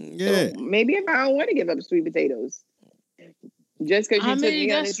potatoes. Yeah. So maybe if I don't want to give up sweet potatoes, just because you took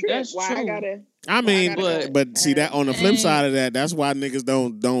me on a trip, that's why I true. gotta? I mean, gotta- but see that on the flip side of that, that's why niggas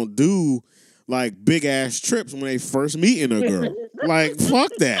don't do like big ass trips when they first meeting a girl. Like,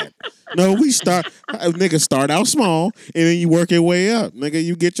 fuck that. No, niggas start out small and then you work your way up. Nigga,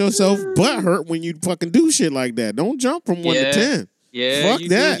 you get yourself butt hurt when you fucking do shit like that. Don't jump from 1 to Yeah. 10. Yeah, Fuck you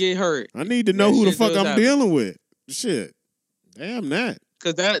that. do get hurt. I need to know That who the shit fuck does I'm happen. dealing with. Shit. Damn that.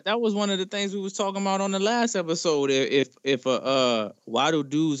 Cause that was one of the things we was talking about on the last episode. Why do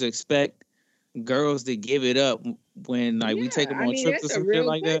dudes expect girls to give it up when we take them on trips or that's a some real shit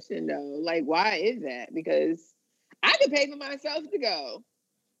like that? question, though. Like, why is that? Because I could pay for myself to go.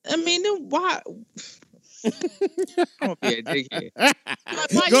 I mean, then why? I'm gonna be a dickhead.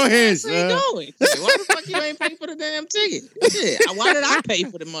 Why Go you ahead, ain't son. going? Shit, why the fuck you ain't pay for the damn ticket? Shit, why did I pay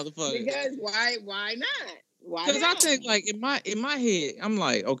for the motherfucker? Because why not? Why Because I not? think in my head, I'm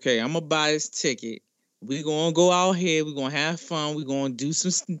like, okay, I'm gonna buy this ticket. We gonna go out here. We gonna have fun. We gonna do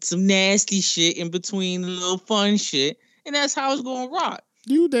some nasty shit in between the little fun shit, and that's how it's gonna rock.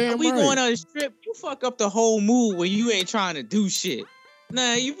 You Now, damn we right. going on a trip. You fuck up the whole mood when you ain't trying to do shit.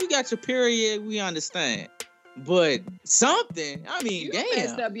 Now, if you got your period, we understand. But something, I mean, You damn.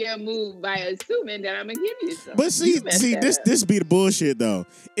 messed up your move by assuming that I'm gonna give you something. But see, You messed that up. this be the bullshit though.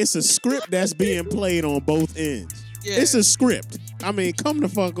 It's a script that's being played on both ends. Yeah. It's a script. I mean, come the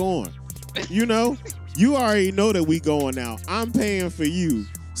fuck on. You know, you already know that we going out. I'm paying for you,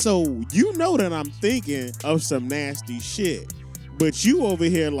 so you know that I'm thinking of some nasty shit. But you over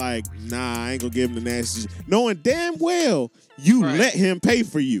here like, nah, I ain't gonna give him the nasty shit. Knowing damn well you Right. let him pay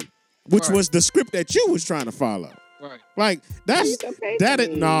for you, which Right. was the script that you was trying to follow. Right. Like You can pay that's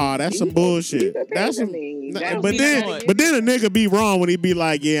for me. that's some You bullshit. can pay That's for some. me. Nah, That'll but be then nice. but then a nigga be wrong when he be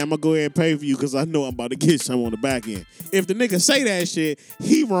like, yeah, I'm gonna go ahead and pay for you because I know I'm about to get some on the back end. If the nigga say that shit,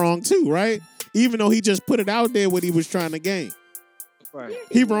 he wrong too, right? Even though he just put it out there what he was trying to gain. Right.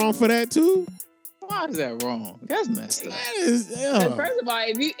 He wrong for that too? Why is that wrong? That's messed up. That is And first of all,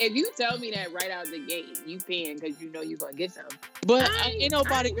 if you tell me that right out the gate, you paying because you know you're gonna get some. But I ain't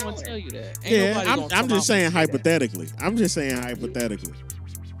nobody ain't gonna going. tell you that. Ain't yeah, nobody I'm gonna come just out saying and say that. hypothetically. I'm just saying hypothetically.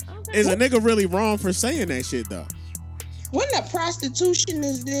 Okay. Is a nigga really wrong for saying that shit though? What the prostitution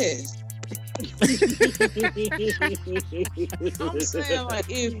is this? I'm saying like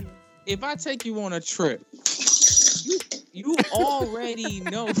if I take you on a trip, you already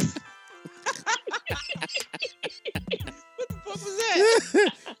know. What the fuck was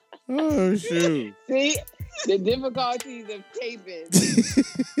that? Oh shoot. See the difficulties of taping.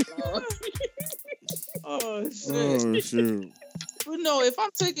 Oh shit. Oh shoot. But no, if I'm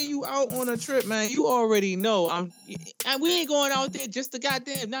taking you out on a trip, man, you already know and we ain't going out there just to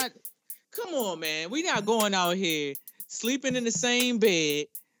goddamn not. Come on, man, we not going out here sleeping in the same bed,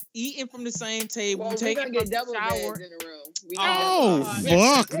 eating from the same table, Well, we're taking gonna get from the double shower. beds in the room. We Oh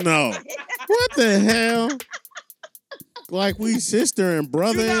got fuck no. What the hell? Like we sister and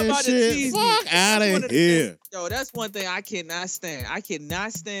brother You're not and about to shit. tease me. Fuck out That's one of of the here. things- Yo, that's one thing I cannot stand. I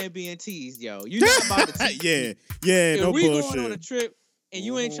cannot stand being teased, yo. You not about to tease Yeah, me. yeah, If no we going on a bullshit. trip and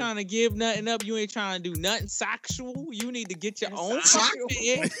you ain't Mhm. trying to give nothing up, you ain't trying to do nothing sexual, you need to get your own Sexual.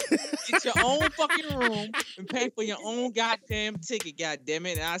 fucking bed, get your own fucking room, and pay for your own goddamn ticket, goddamn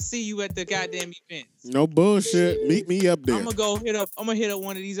it. And I see you at the goddamn events. No bullshit. Meet me up there. I'm gonna hit up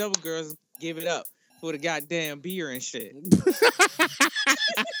one of these other girls, give it up for the goddamn beer and shit.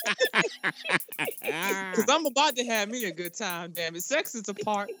 Cause I'm about to have me a good time, damn it. Sex is a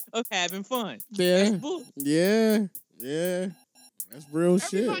part of having fun. Yeah, That's bull. yeah, yeah. That's real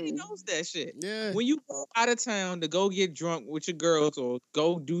shit. Everybody knows that shit. Yeah. When you go out of town to go get drunk with your girls or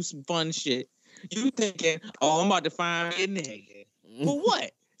go do some fun shit, you thinking, oh, I'm about to find me a nigga. For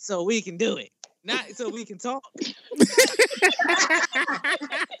what? So we can do it. Not so we can talk.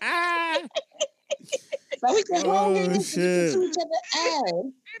 So we can go Oh, and shit. to each other ass.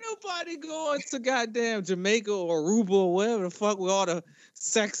 Ain't nobody going to goddamn Jamaica or Aruba or wherever the fuck with all the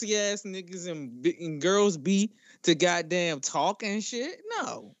sexy ass niggas and girls be to goddamn talk and shit.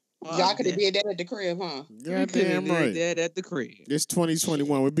 No. Y'all could have did that at the crib, huh? Goddamn right. That at the crib. It's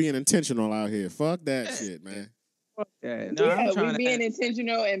 2021. We're being intentional out here. Fuck that shit, man. Fuck that. No, yeah, I'm we trying to being have-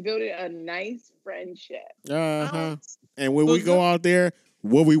 intentional and building a nice friendship. Uh-huh. And when we go out there,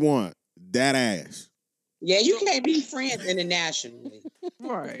 what we want? That ass. Yeah, you can't be friends internationally.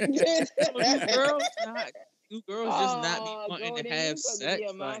 Right. So You girls just not be wanting to have sex.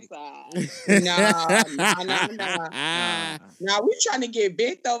 On my Like, side. Nah. nah. Now we trying to get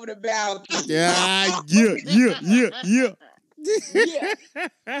bent over the balcony. Yeah.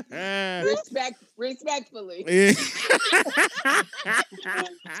 Yeah. Respectfully.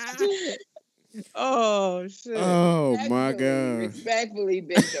 Oh shit. Oh my god. Respectfully,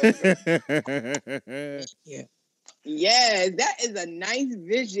 bitch. Yes, that is a nice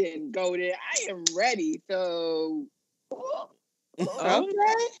vision, Golden. I am ready. So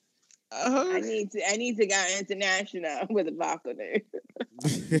Okay. I need to go international with a balcony.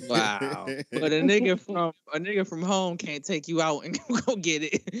 Wow. But a nigga from home can't take you out and go get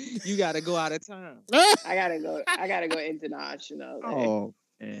it. You gotta go out of town. I gotta go international. Like. Oh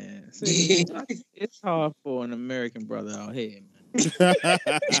man. See, it's hard for an American brother out here, man.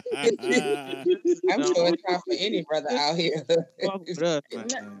 I'm sure it's hard for any brother out here. Fuck with us,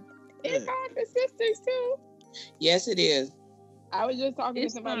 man. It's hard for sisters too. Yes, it is. I was just talking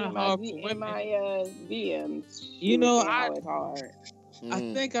It's to somebody kinda in hard my, for in women. my DMs. You know, it's hard. I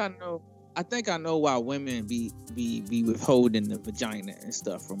think I know why women be withholding the vagina and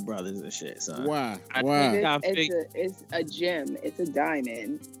stuff from brothers and shit. So Why? I Why? think It's a gem. It's a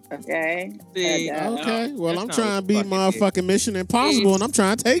diamond. Okay. See, And, Okay. Well, I'm that's trying not to be what the fuck it is. motherfucking Mission Impossible, and I'm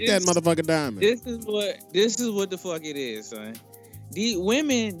trying to take that It's- motherfucking diamond. This is what the fuck it is, son. The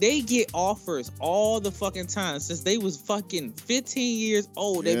women, they get offers all the fucking time since they was fucking 15 years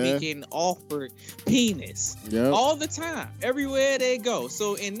old. They Yeah. be getting offered penis Yep. all the time, everywhere they go.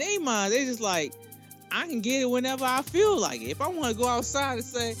 So in their mind, they just like, I can get it whenever I feel like it. If I want to go outside and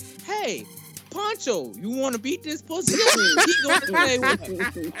say, hey, Poncho, you want to beat this pussy? He gonna say, what?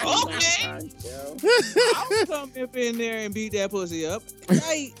 Okay. I'll come up in there and beat that pussy up.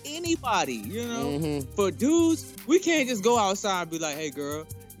 Like anybody, you know. Mhm. For dudes, we can't just go outside and be like, hey girl,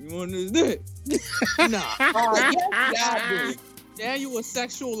 you want this dick? Nah. Oh, yes, y'all do. Now you a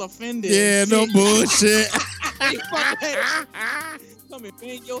sexual offender. Yeah, and no shit. bullshit. Come and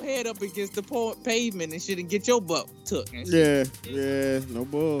bang your head up against the pavement and shit and get your butt took. And Yeah, shit. yeah, no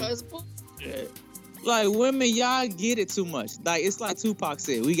bull. That's bullshit. Like women, y'all get it too much. Like it's like Tupac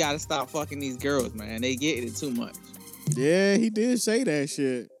said, we gotta stop fucking these girls, man. They get it too much. Yeah, he did say that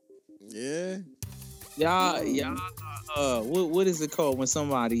shit. Yeah. Y'all, what is it called when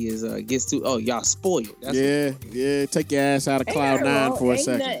somebody is gets too? Oh, y'all spoiled. That's Yeah. Take your ass out of cloud nine for a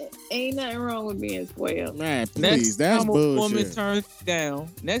second. Ain't nothing wrong with being spoiled. Man, please, Next that's time a woman bullshit. turns me down,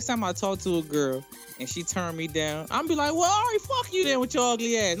 next time I talk to a girl and she turned me down, I'm be like, well, all right, fuck you then with your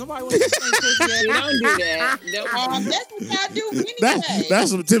ugly ass. Nobody wants to same pussy ass. You don't do that. Don't That's what y'all do anyway.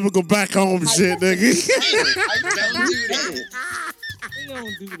 That's some typical back home shit, nigga. don't do that. We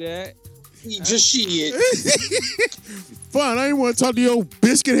don't do that. Just shit. Fine, I ain't want to talk to your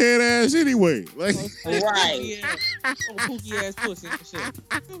biscuit head ass anyway. Like, Right. Pookie ass pussy and shit.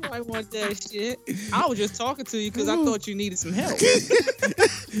 Nobody want that shit. I was just talking to you because I thought you needed some help.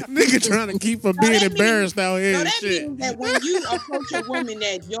 nigga trying to keep from being that embarrassed out here So and that shit. means that when you approach a woman,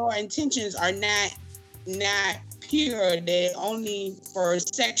 that your intentions are not pure. They're only for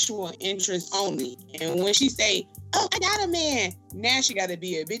sexual interest only. And when she say, "Oh, I got a man," now she got to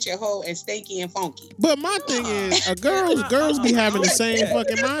be a bitch, a hoe, and stanky and funky. But my thing is, girls be having the same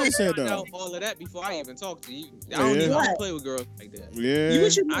fucking mindset I though. know all of that before I even talk to you. I don't play with girls like that. Yeah.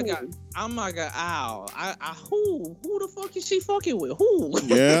 What you mean? I'm like a owl. Who the fuck is she fucking with? Who?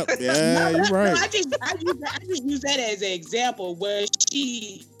 Yeah, you're right. I just use that as an example where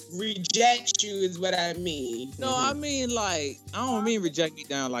she rejects you is what I mean. No, I mean like I don't mean reject me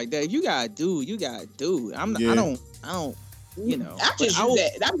down like that. If you got a dude, you got a dude. I don't. You know. I just use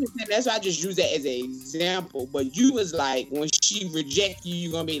that. I'm just saying that's why I just use that as an example. But you was like, when she reject you,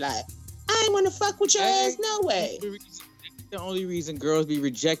 you gonna be like, I ain't wanna fuck with your ass, no way. The only reason girls be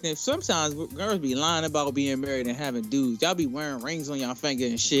rejecting, sometimes girls be lying about being married and having dudes. Y'all be wearing rings on y'all finger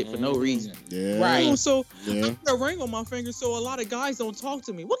and shit for no reason. Yeah. Right. Oh, so Yeah. I got a ring on my finger, so a lot of guys don't talk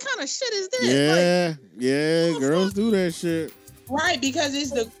to me. What kind of shit is this? Yeah, girls do that shit. Right, because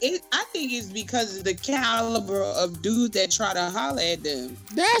I think it's because of the caliber of dudes that try to holler at them.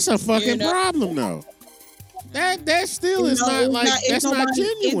 That's a fucking problem though. That still is not like that's not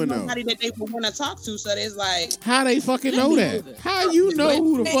genuine though. Nobody that they would want to talk to, so it's like, How they fucking know that? How you know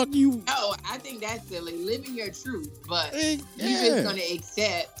who the fuck you? No, I think that's silly. Living your truth, but Yeah. you just gonna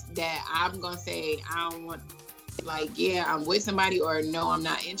accept that I'm gonna say I don't want, like, yeah, I'm with somebody, or no, I'm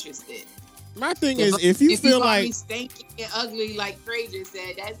not interested. My thing is, if you feel call like me stinky and ugly, like Frazier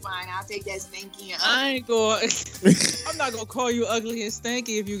said, that's fine. I'll take that stinky and ugly. I ain't going. I'm not gonna call you ugly and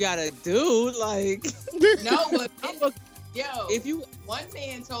stanky if you got a dude. Like, No, but yo, if you one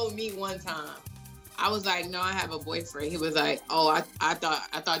man told me one time, I was like, no, I have a boyfriend. He was like, oh, I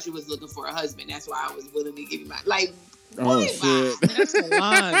thought you was looking for a husband. That's why I was willing to give you my oh shit, that's a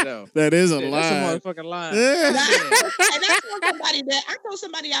line though. that is a That's lie. a motherfucking line. Yeah. and I told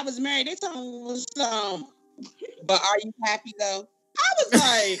somebody I was married. They told me it was but are you happy though? I was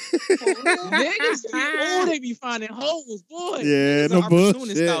like, for real? Niggas, they be finding holes, boy. Yeah, Niggas no are opportunists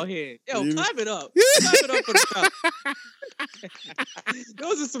bullshit. out here. Yo, You- clap it up. Clap it up for the fellas.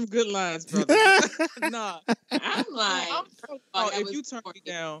 Those are some good lines, brother. Nah, I'm like, I'm talking about if you turn me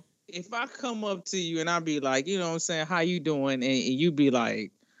down, if I come up to you and I be like, you know what I'm saying, how you doing? And you be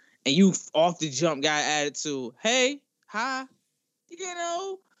like, and you off the jump got attitude, hey, hi, you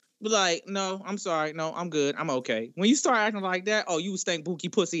know, be like, no, I'm sorry, no, I'm good, I'm okay. When you start acting like that, oh, you stink bookie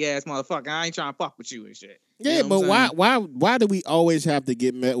pussy ass motherfucker, I ain't trying to fuck with you and shit. Yeah, You know but what I'm why do we always have to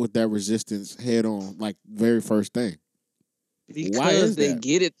get met with that resistance head on, like very first thing? Because Why is they that?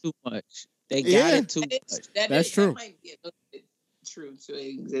 get it too much. They got Yeah. it too much. That's true. That might be a little bit true to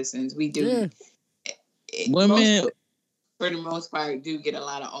existence. We do. Yeah. Women, For the most part, do get a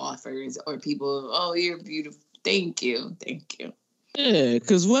lot of offers or people. Oh, you're beautiful. Thank you. yeah,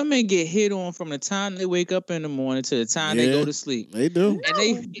 because women get hit on from the time they wake up in the morning to the time they Yeah. go to sleep. They do. And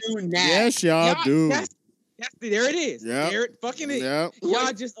they, do not. Yes, y'all do. That's, there it is. Yep. There it fucking is. Yep.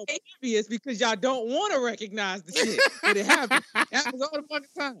 Y'all just oblivious because y'all don't want to recognize the shit. But it happens. It happens all the fucking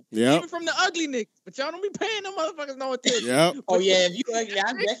time. Yep. Even from the ugly niggas. But y'all don't be paying them motherfuckers no attention. Yep. Oh yeah, if you ugly,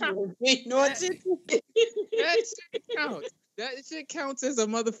 I definitely pay no attention. That shit counts. That shit counts as a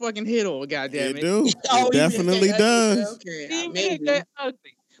motherfucking hit on, goddamn It it. do. Oh, It you definitely think does. Okay, Even maybe. if they're ugly.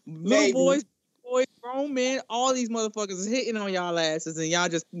 Maybe. Little boys, grown men, all these motherfuckers is hitting on y'all asses and y'all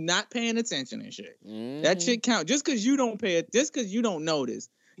just not paying attention and shit. That shit count. Just because you don't pay it, just because you don't notice,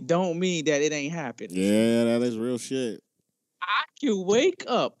 don't mean that it ain't happening. Yeah, that is real shit. I can wake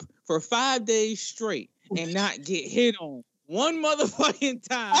up for 5 days straight and not get hit on one motherfucking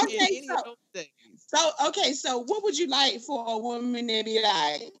time in Okay, any of those days. So what would you like for a woman to be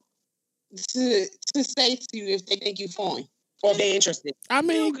like to say to you if they think you fine or they're interested? I Feel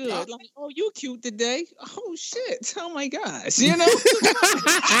mean, good. Like, oh, you cute today. Oh shit. Oh my gosh. You know?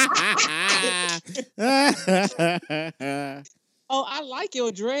 Oh, I like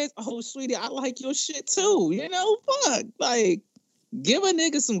your dress. Oh, sweetie, I like your shit too. You know, fuck. Like, give a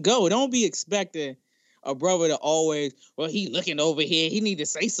nigga some go. Don't be expecting a brother to always, well, he looking over here. He need to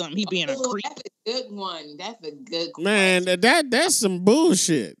say something. He being a creep. That's a good one. That's a good man, question. that's some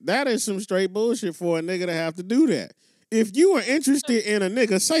bullshit. That is some straight bullshit for a nigga to have to do that. If you are interested in a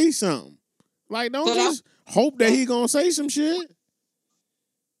nigga, say something. Like, don't So that- just hope that he gonna say some shit.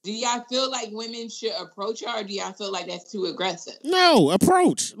 Do y'all feel like women should approach y'all, or do y'all feel like that's too aggressive? No,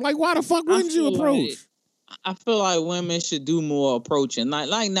 approach. Like, why the fuck wouldn't you feel approach? like- I feel like women should do more approaching,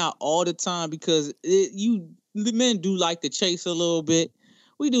 like not all the time, because the men do like to chase a little bit.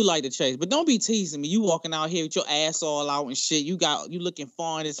 We do like to chase, but don't be teasing me. You walking out here with your ass all out and shit. You looking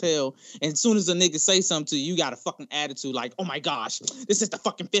fine as hell. And as soon as a nigga say something to you, you got a fucking attitude like, oh my gosh, this is the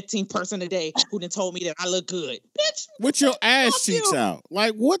fucking 15th person today who done told me that I look good, bitch. With your ass Fuck cheeks you. out.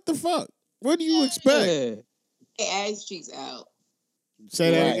 Like, what the fuck? What do you expect? Yeah. Their ass cheeks out.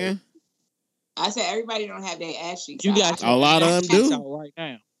 Say that Right. again. I said everybody don't have their ass cheeks You out. got A your lot of ass them cheeks do. out right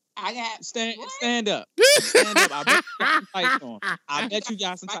now. I got Stand What? stand up. Stand up. I bet you got some tights on. I bet you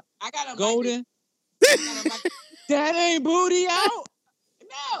got some tights. I got on Golden. I got on my, That ain't booty out.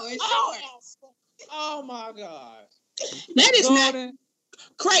 no, it's Oh, shorts. oh my god. That is not Golden.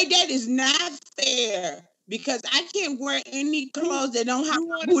 Craig. That is not fair because I can't wear any clothes that don't have You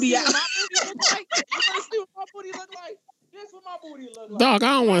my want to booty see out. what my booty look like? You want to see what my booty look like? This what my booty look like. Dog,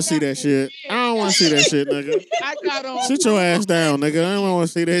 I don't want to see that shit. I don't want to see that shit, nigga. I got on. Sit your ass down, nigga. I don't want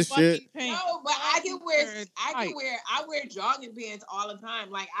to see that shit. No, but I wear jogging pants all the time.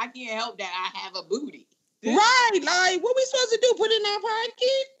 Like I can't help that I have a booty. Right? Like, what we supposed to do? Put it in our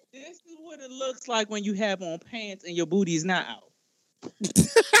pocket? This is what it looks like when you have on pants and your booty is not out.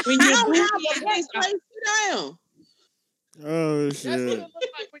 When I your don't booty have a place is out. to sit down. Oh, That's what it shit. looks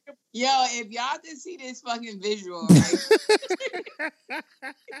like when your Yo, if y'all can see this fucking visual, right?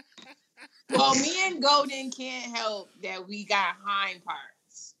 Well, me and Golden can't help that we got hind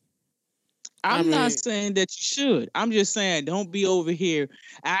parts. I'm I not mean- saying that you should. I'm just saying don't be over here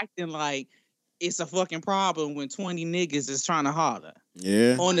acting like it's a fucking problem when 20 niggas is trying to holler.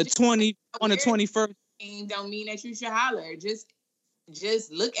 Yeah. On the 21st. And don't mean that you should holler. Just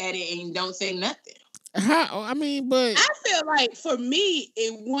look at it and don't say nothing. How? I mean, but I feel like for me,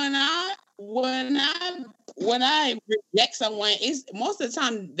 when I reject someone, it's most of the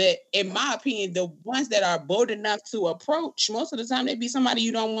time that, in my opinion, the ones that are bold enough to approach, most of the time they be somebody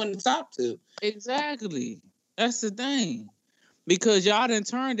you don't want to talk to. Exactly. That's the thing. Because y'all done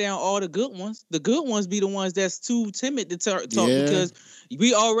turned down all the good ones. The good ones be the ones that's too timid to talk Yeah. because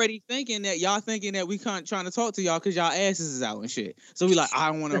we already thinking that y'all thinking that we can't trying to talk to y'all because y'all asses is out and shit. So we like,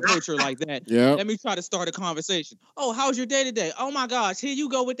 I don't want to approach her like that. Yep. Let me try to start a conversation. Oh, how's your day today? Oh my gosh, here you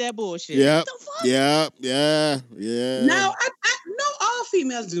go with that bullshit. Yep. What the fuck? Yep. Yeah. No, I no, all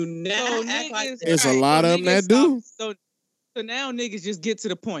females do not So act like niggas- that. It's a Right, lot so of them niggas that do. stop- So now niggas just get to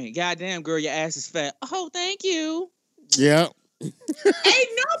the point. Goddamn, girl, your ass is fat. Oh, thank you. Yep. Ain't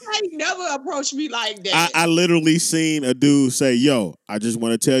nobody never approached me like that. I literally seen a dude say, "Yo, I just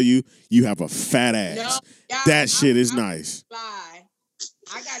want to tell you, you have a fat ass. No, y'all, That shit is I'm nice." lie.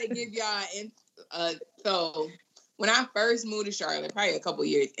 I gotta give y'all so when I first moved to Charlotte, probably a couple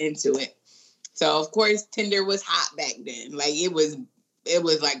years into it. So of course Tinder was hot back then. Like it was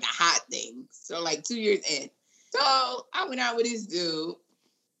like the hot thing. So like 2 years in. So I went out with this dude.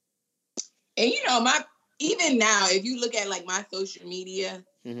 And you know, even now, if you look at like my social media,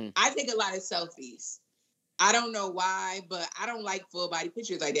 Mhm. I take a lot of selfies. I don't know why, but I don't like full body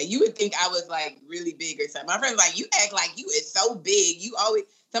pictures like that. You would think I was like really big or something. My friend's like, you act like you is so big.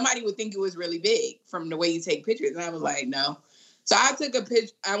 Somebody would think it was really big from the way you take pictures. And I was like, no. So I took a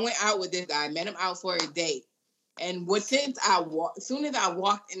picture. I went out with this guy, met him out for a date. And as soon as I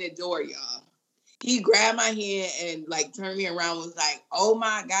walked in the door, y'all, he grabbed my hand and like turned me around and was like, oh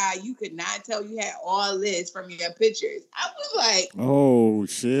my God, you could not tell you had all this from your pictures. I was like, Oh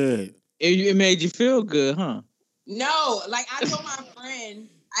shit. It made you feel good, huh? no, like I told my friend,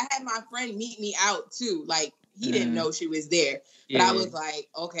 I had my friend meet me out too. Like he didn't know she was there. But I was like,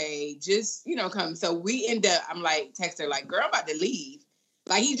 okay, just, come. So we end up, I'm like, text her like, girl, I'm about to leave.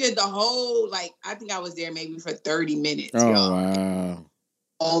 Like he did the whole, like, I think I was there maybe for 30 minutes. Oh y'all. wow.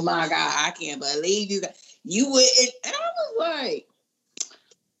 Oh my God, I can't believe you. You would, and I was like,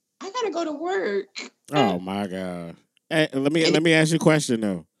 I gotta go to work. Oh my God. Hey, let me ask you a question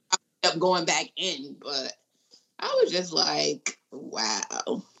though. up going back in. But I was just like,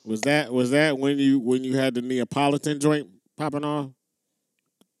 wow. Was that when you had the Neapolitan joint popping off?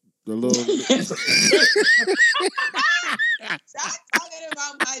 The little. Stop talking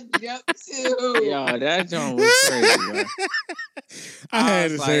about my jumpsuit. Yo, that joint was crazy, bro. I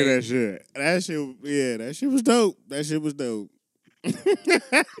had was to say like- that shit. That shit was dope. That shit was dope.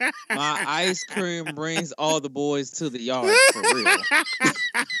 My ice cream brings all the boys to the yard for real.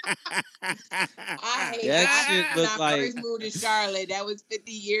 I hate That shit when look I like- first moved to Charlotte. That was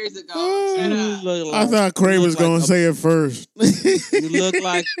 50 years ago. Oh. Shut You up. look I like, thought Cray you was look gonna like a- say it first. you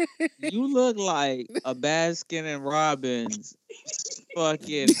look like a Baskin and Robbins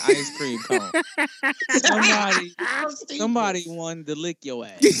fucking ice cream cone. Somebody wanted to lick your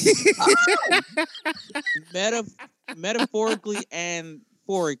ass. Metaphorically and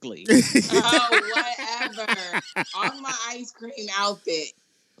phorically. Oh, whatever. On my ice cream outfit.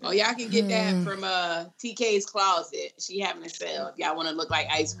 Oh, y'all can get that from TK's Closet. She having a sale if y'all want to look like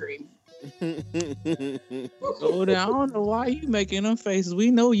ice cream. So then I don't know why you making them faces. We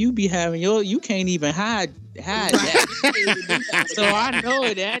know you be having you can't even hide that. So I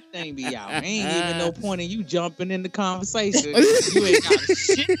know that thing be out. Ain't even no point in you jumping in the conversation. You ain't got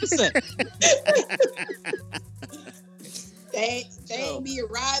shit to say. They ain't be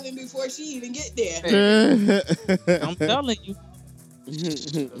arriving before she even get there. I'm telling you,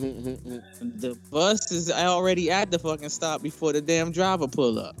 the bus is already at the fucking stop before the damn driver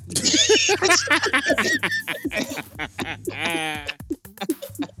pull up.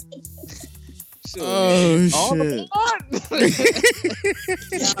 Oh All shit!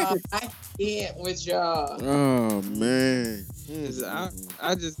 Y'all, I can't with y'all. Oh man!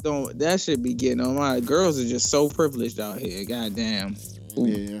 I just don't. That shit be getting on my girls are just so privileged out here. Goddamn.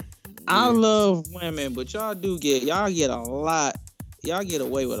 Yeah. I love women, but y'all get a lot. Y'all get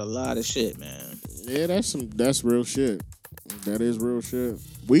away with a lot of shit, man. Yeah, that's real shit. That is real shit.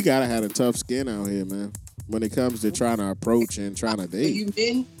 We gotta have a tough skin out here, man. When it comes to trying to approach and trying to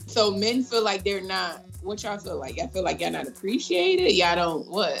date. So men feel like they're not. What y'all feel like? I feel like y'all not appreciated. Y'all don't.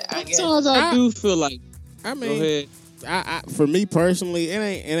 What? I guess. Sometimes I do feel like. I Go mean, ahead. I for me personally, it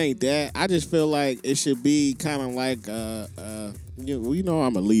ain't that. I just feel like it should be kind of like you know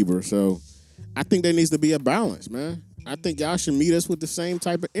I'm a Libra, so I think there needs to be a balance, man. I think y'all should meet us with the same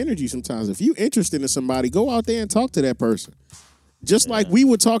type of energy sometimes. If you interested in somebody, go out there and talk to that person. Just like we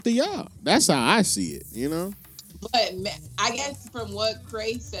would talk to y'all. That's how I see it, you know? But I guess from what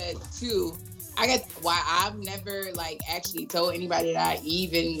Cray said too, I guess why I've never like actually told anybody that I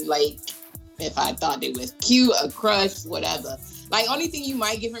even like if I thought they was cute, a crush, whatever. Like only thing you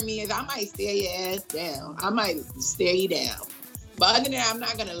might get from me is I might stare your ass down. I might stare you down. But other than that, I'm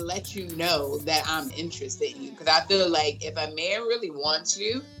not gonna let you know that I'm interested in you because I feel like if a man really wants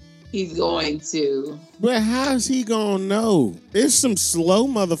you, he's going to. But how's he gonna know? There's some slow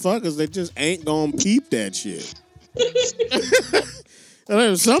motherfuckers that just ain't gonna peep that shit.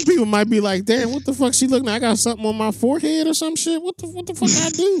 Some people might be like, damn, what the fuck she looking at? I got something on my forehead or some shit. What the fuck I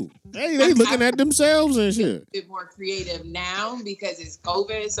do? Hey, they looking at themselves and shit. A bit more creative now because it's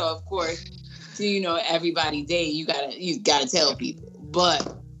COVID. So of course, to everybody day you gotta tell people.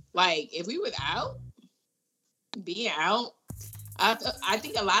 But like if we was out, being out, I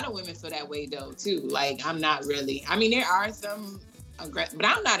think a lot of women feel that way though too. Like I'm not really. I mean, there are some but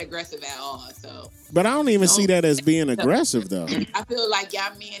I'm not aggressive at all. So. But I don't even see that as being aggressive though. I feel like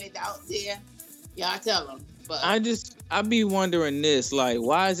y'all men is out there. Y'all tell them. But I be wondering this, like,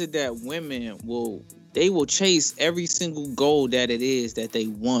 why is it that women will chase every single goal that it is that they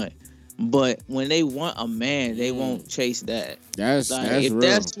want, but when they want a man, they won't chase that. That's if real.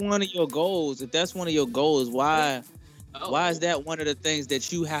 that's one of your goals, why is that one of the things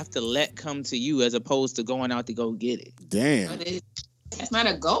that you have to let come to you as opposed to going out to go get it? Damn. That's not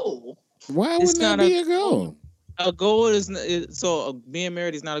a goal. Why wouldn't that be a goal? A goal is being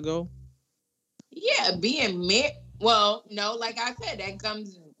married is not a goal. Yeah, being married. Well, no, like I said, that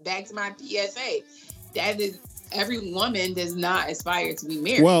comes back to my PSA. That is, every woman does not aspire to be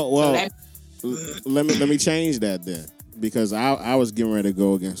married. Well, let me change that then, because I was getting ready to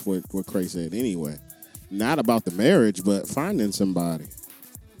go against what Cray said anyway. Not about the marriage, but finding somebody.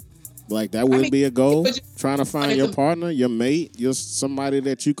 Like that wouldn't be a goal. Trying to find your partner, your mate, somebody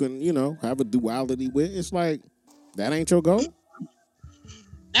that you can, have a duality with. It's like that ain't your goal.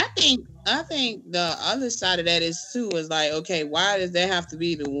 I think the other side of that is like, okay, why does that have to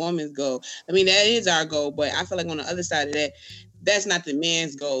be the woman's goal? I mean, that is our goal, but I feel like on the other side of that, that's not the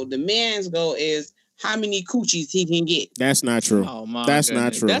man's goal. The man's goal is how many coochies he can get. That's not true. Oh my! That's goodness.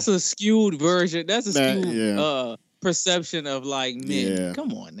 not true. That's a skewed version. That's a skewed perception of like men. Yeah.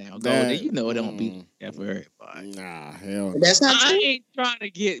 Come on now, That- Golden. You know it don't be that for everybody. Nah, hell. That's not I true.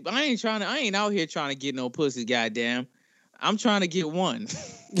 I ain't out here trying to get no pussy, goddamn. I'm trying to get one.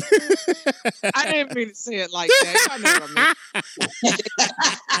 I didn't mean to say it like that. I know what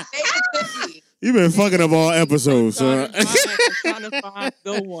I mean. You've been fucking up all episodes, son. I'm trying to find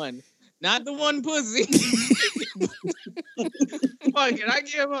the one. Not the one pussy. Fuck it. I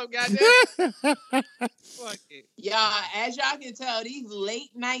give up, goddamn. Fuck it. Y'all, as y'all can tell, these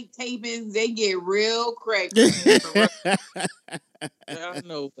late night tapings, they get real crazy. I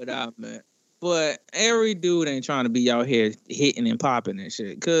know what I meant. But every dude ain't trying to be out here hitting and popping and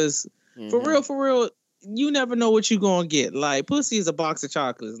shit. Because for real, you never know what you gonna get. Like, pussy is a box of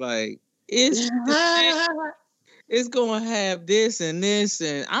chocolates. Like, it's gonna have this, and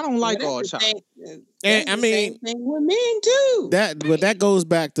I don't like all chocolate. And I mean, same thing with men too. that goes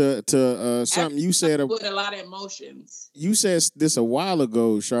back to something you said. With a lot of emotions. You said this a while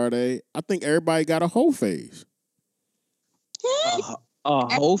ago, Sade. I think everybody got a hoe phase.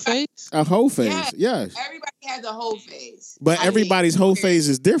 A whole face? A hoe phase, Yeah. yes. Everybody has a whole phase. But everybody's hoe phase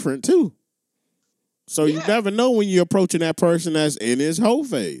is different too. So you Yeah. never know when you're approaching that person that's in his hoe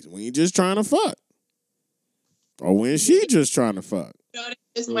phase. When you're just trying to fuck. Or when she just trying to fuck. You know,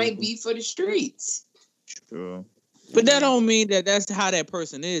 this might be for the streets. True. But that don't mean that that's how that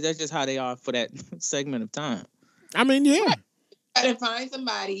person is. That's just how they are for that segment of time. I mean, yeah. Gotta find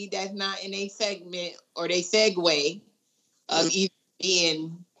somebody that's not in a segment or they segue of either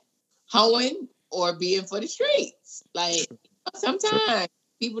being hoeing or being for the streets. Like, sometimes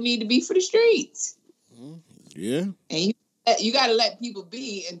people need to be for the streets. Yeah. And you gotta let people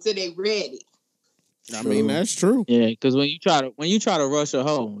be until they ready. I mean, that's true. Yeah, because when you try to rush a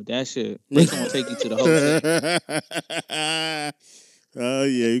hoe, that shit they gonna take you to the hoe. Oh,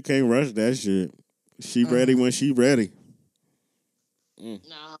 yeah, you can't rush that shit. She ready when she ready. No,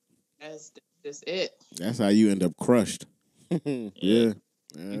 that's just it. That's how you end up crushed. Yeah.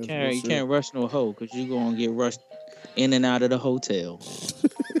 You can't rush no hoe because you gonna get rushed in and out of the hotel.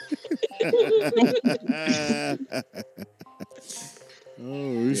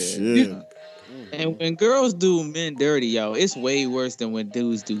 Oh, shit. And when girls do men dirty, yo, it's way worse than when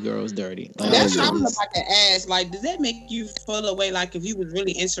dudes do girls dirty. Like, That's what I was about to ask. Like, does that make you feel away? Like, if you was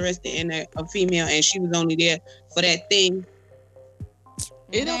really interested in a female and she was only there for that thing?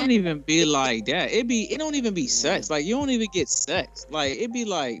 it don't even be like that. It don't even be sex. Like, you don't even get sex. Like, it be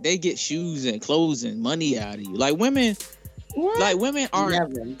like they get shoes and clothes and money out of you. Like, women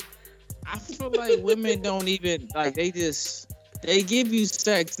aren't. Never. I feel like women don't even like. They give you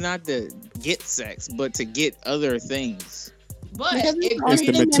sex not to get sex, but to get other things. But Because if It's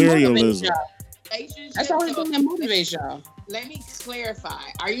the you're in a materialism. relationship, That's the only so thing that motivates y'all. let me clarify.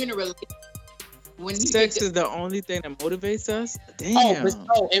 Are you in a relationship? When you Sex get is the only thing that motivates us. Oh, Damn.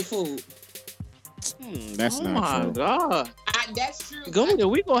 and food. That's Oh not my true. God. that's true. Go there.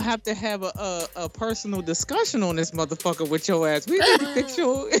 We gonna have to have a personal discussion on this motherfucker with your ass. We need to fix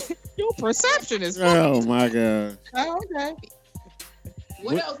your perception is fucked. Oh, my God. Oh, okay.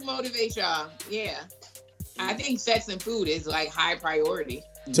 What else motivates y'all? Yeah. I think sex and food is like high priority.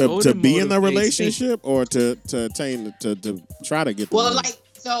 To be in a motivates me. relationship or to attain to try to get the Well, money? like,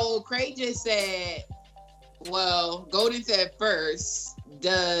 so Craig just said, well, Golden said first,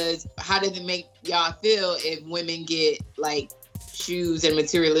 how does it make y'all feel if women get like shoes and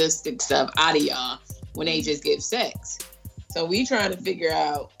materialistic stuff out of y'all when they just give sex? So we trying to figure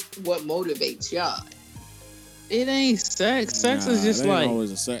out what motivates y'all. It ain't sex. Sex is Nah, just it ain't like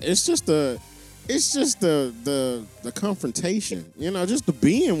always a sex. It's just the confrontation. You know, just the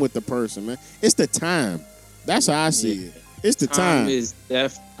being with the person, man. It's the time. That's how I see it. It's the time.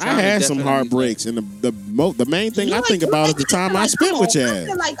 I had some heartbreaks, and the main thing I think about is the time I spent with your I ass.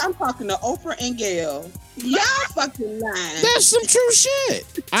 feel like I'm talking to Oprah and Gail. Y'all fucking lying. That's some true shit.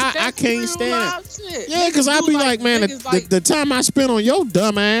 I can't stand it. Yeah, because I Niggas be do like, man, niggas like- the time I spent on your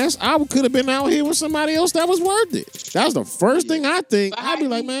dumb ass, I could have been out here with somebody else that was worth it. That was the first thing I think. But I'd be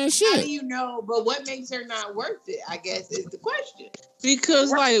like, man, How do shit. you know? But what makes her not worth it? I guess is the question.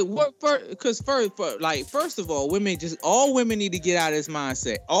 Because first of all, all women need to get out of this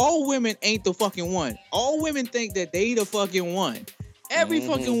mindset. All women ain't the fucking one. All women think that they the fucking one. Every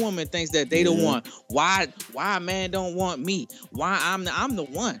fucking woman thinks that they the one. Why a man don't want me? Why I'm the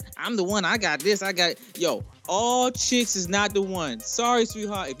one. I'm the one. I got this. Yo. All chicks is not the one. Sorry,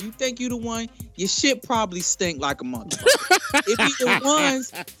 sweetheart. If you think you the one, your shit probably stink like a motherfucker. It be the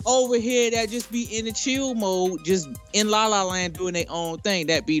ones over here that just be in the chill mode, just in La La Land doing their own thing.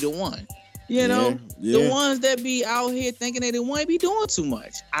 That be the one. You know, Yeah. the ones that be out here thinking they want to be doing too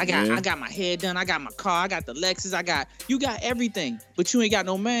much. I got my hair done. I got my car. I got the Lexus. You got everything, but you ain't got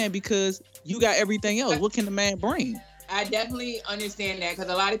no man because you got everything else. What can the man bring? I definitely understand that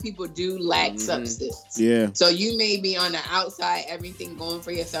because a lot of people do lack substance. Yeah. So you may be on the outside, everything going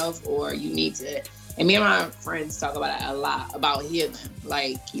for yourself, or you need to. And me and my friends talk about it a lot about healing.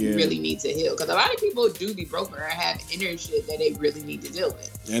 Like you really need to heal because a lot of people do be broken or have inner shit that they really need to deal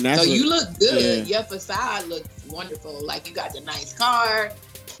with. And that's so you look good. Your facade looks wonderful. Like you got the nice car,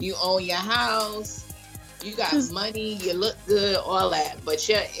 you own your house, you got money, you look good, all that. But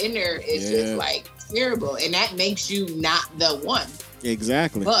your inner is just like terrible, and that makes you not the one.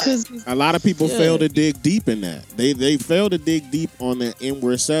 Exactly. But a lot of people fail to dig deep in that. They fail to dig deep on their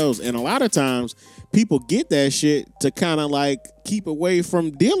inward selves, and a lot of times people get that shit to kind of like keep away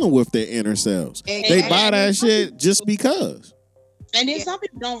from dealing with their inner selves. They buy that shit just because. And then some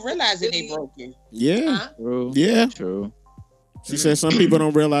people don't realize that they broken. Yeah. True. Yeah. True. She said some people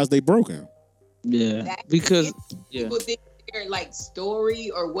don't realize they broken. Yeah. Because people think their like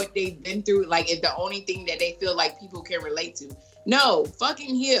story or what they've been through like is the only thing that they feel like people can relate to. No,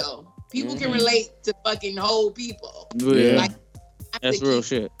 fucking heal. People can relate to fucking whole people. Yeah. Like, that's real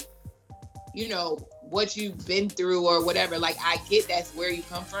shit. You know, what you've been through or whatever. Like, I get that's where you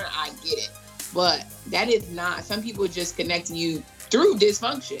come from. I get it. But that is not, some people just connect to you through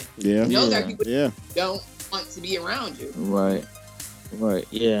dysfunction. Yeah. Those are people who don't want to be around you. Right. Right.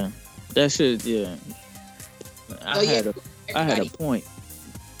 Yeah. That shit, yeah. I had a point.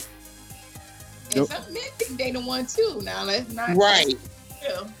 And some men think they the one too. Now let's not. Right.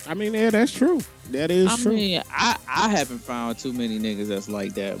 I mean, yeah, that's true. That is true. I mean, I haven't found too many niggas that's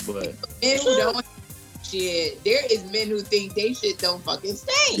like that, but men who don't shit. There is men who think they shit don't fucking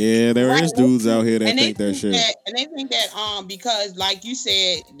stink. Yeah, there is dudes out here that think that shit. And they think that because like you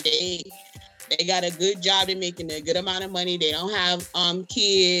said, they got a good job, they're making a good amount of money, they don't have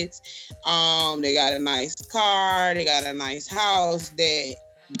kids, they got a nice car, they got a nice house, that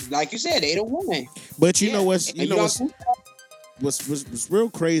like you said, they the woman. But you know what's real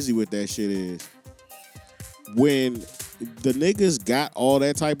crazy with that shit is when the niggas got all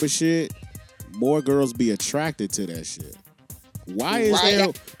that type of shit, more girls be attracted to that shit. Why is there?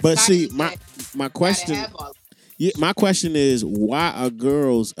 But see, my question, my question is, why are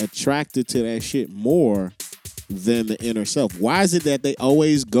girls attracted to that shit more than the inner self? Why is it that they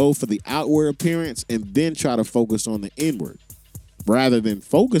always go for the outward appearance and then try to focus on the inward, rather than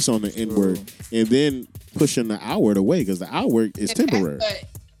focus on the inward and then pushing the outward away? Because the outward is temporary.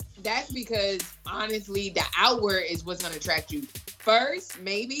 That's because honestly, the outward is what's gonna attract you first,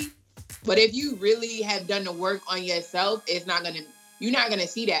 maybe. But if you really have done the work on yourself, you're not gonna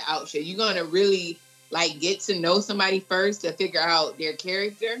see that out shit. You're gonna really like get to know somebody first to figure out their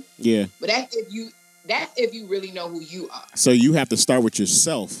character. Yeah. But that's if you really know who you are. So you have to start with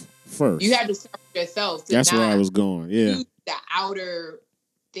yourself first. You have to start with yourself. That's where I was going. Yeah. The outer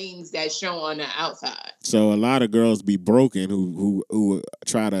things that show on the outside. So a lot of girls be broken who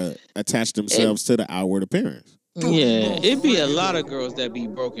try to attach themselves to the outward appearance. Yeah, it be a lot of girls that be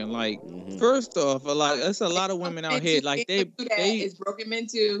broken. Like, first off, it's a lot of women out here. Like it's broken men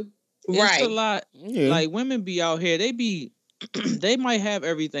too. It's a lot. Yeah. Like women be out here. They be, they might have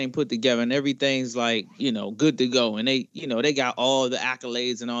everything put together and everything's like good to go, and they they got all the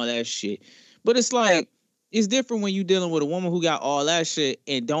accolades and all that shit. But it's like it's different when you dealing with a woman who got all that shit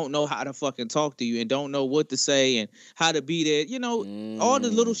and don't know how to fucking talk to you and don't know what to say and how to be there. All the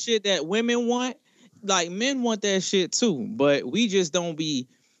little shit that women want. Like men want that shit too, but we just don't be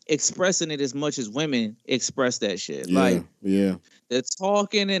expressing it as much as women express that shit. The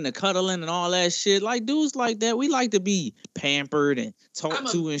talking and the cuddling and all that shit. Like dudes like that, we like to be pampered and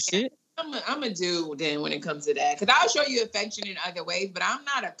talked to and shit. I'm a dude then when it comes to that, because I'll show you affection in other ways, but I'm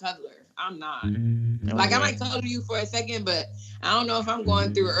not a cuddler. I'm not. Like I might cuddle you for a second, but I don't know if I'm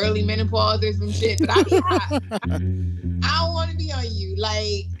going through early menopause or some shit. But I be hot. I don't want to be on you.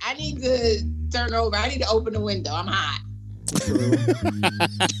 Like I need to turn over. I need to open the window. I'm hot.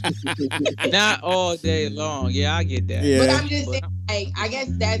 Not all day long. Yeah, I get that. Yeah. But I'm just saying, like, I guess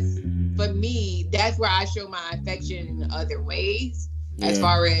that's for me. That's where I show my affection in other ways, as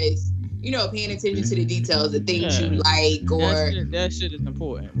far as paying attention to the details, the things you like, or that shit is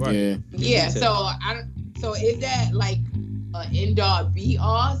important. Right? Yeah. So is that like an end all be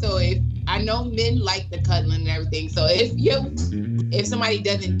all? So if I know men like the cuddling and everything, so if somebody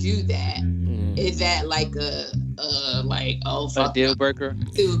doesn't do that, is that like a deal breaker?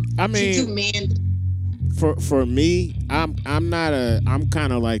 I mean, for me, I'm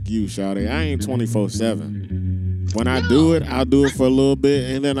kind of like you, Shawty. I ain't 24/7. When I do it, I'll do it for a little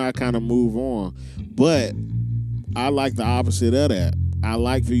bit and then I kind of move on. But I like the opposite of that. I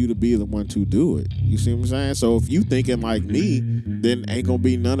like for you to be the one to do it. You see what I'm saying? So if you thinking like me, then ain't gonna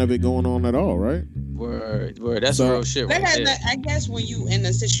be none of it going on at all, right? Word. That's real shit right there. I guess when you in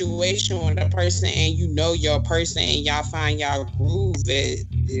a situation with a person and you know your person and y'all find y'all groove, it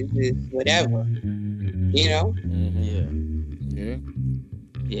whatever. You know?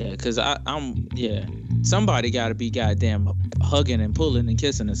 Yeah, because I'm somebody got to be goddamn hugging and pulling and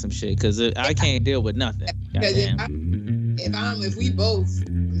kissing and some shit, because I can't deal with nothing. If we both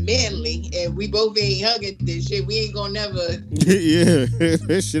manly and we both ain't hugging this shit, we ain't gonna never. Yeah,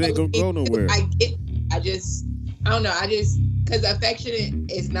 this shit ain't gonna go nowhere. I don't know. Because affection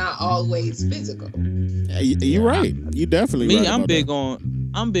is not always physical. You're right. You definitely me. Right I'm about big that.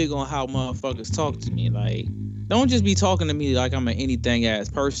 I'm big on how motherfuckers talk to me. Like, don't just be talking to me like I'm an anything ass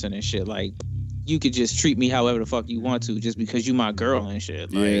person and shit. Like, you could just treat me however the fuck you want to, just because you my girl and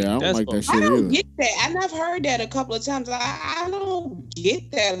shit. Like, Yeah, I don't like that shit I don't either. get that. I've heard that a couple of times. I don't get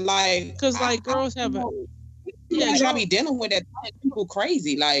that. Like, because like girls have a y'all be dealing with that people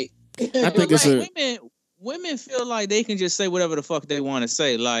crazy. Like, I think it's a women feel like they can just say whatever the fuck they want to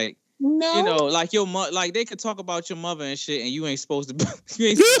say. Like, no, you know, like your mother, like they could talk about your mother and shit, and you ain't supposed to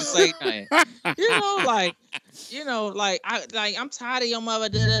say nothing. I'm tired of your mother.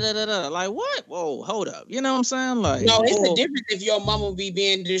 Da, da, da, da, da. Like, what? Whoa, hold up. You know what I'm saying? Like, no, it's a difference if your mama be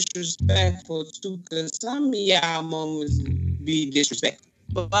being disrespectful too, because some of y'all mamas be disrespectful.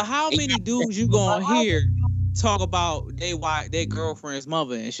 But how many dudes you gonna hear talk about their girlfriend's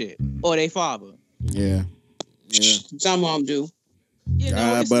mother and shit, or their father? Yeah. Some of them do. You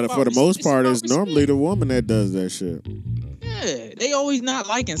know, but for the most part, it's respect. normally the woman that does that shit. Yeah, they always not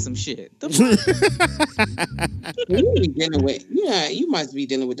liking some shit. The You be dealing with, you must be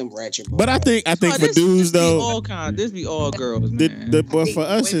dealing with them ratchet boys. But I think for dudes though, this be all girls, man. But for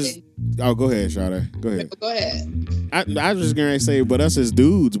us is, oh, go ahead, Shada. Go ahead. Go ahead. I was just gonna say, but us as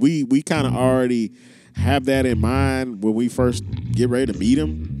dudes, we kind of already have that in mind when we first get ready to meet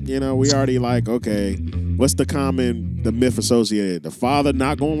them. You know, we already like, okay, what's the myth associated? The father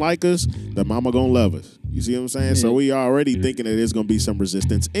not gonna like us, the mama gonna love us. You see what I'm saying? So we already thinking that there's gonna be some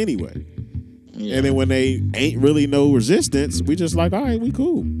resistance anyway. Yeah. And then when they ain't really no resistance, we just like, all right, we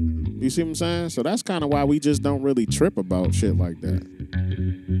cool. You see what I'm saying? So that's kind of why we just don't really trip about shit like that.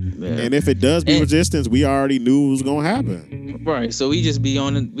 Yeah. And if it does be resistance, we already knew it was gonna happen. Right. So we just be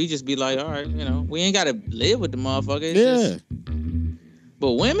like, all right, you know, we ain't gotta live with the motherfucker.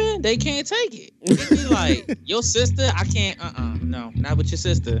 But women, they can't take it. They be like, your sister, I can't, no, not with your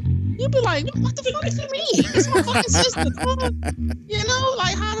sister. You be like, what the fuck does it mean? It's my fucking sister, dog. You know,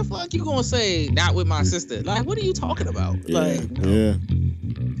 like, how the fuck you gonna say, not with my sister? Like, what are you talking about? You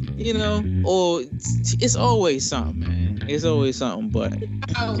know, or it's always something, man. It's always something, but.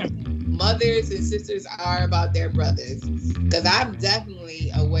 Mothers and sisters are about their brothers. Because I'm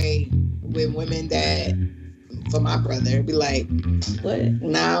definitely away with women that, for my brother, be like, what?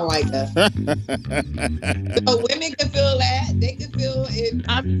 Nah, I don't like that. So women can feel that. They can feel if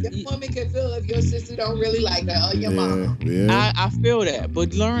your woman can feel if your sister don't really like her or your mom. Yeah. I feel that,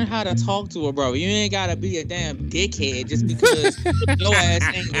 but learn how to talk to her, bro. You ain't gotta be a damn dickhead just because your ass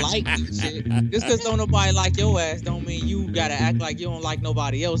ain't like you shit. Just because don't nobody like your ass don't mean you gotta act like you don't like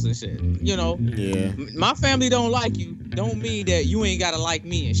nobody else and shit. You know? Yeah. My family don't like you. Don't mean that you ain't gotta like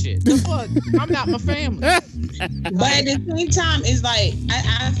me and shit. The fuck? I'm not my family. But at the same time, it's like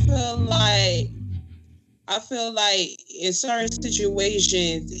I feel like in certain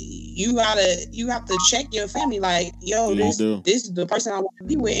situations you have to check your family. Like, yo, this is the person I want to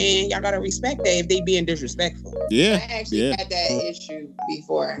be with, and y'all gotta respect that if they being disrespectful. Yeah, I actually had that issue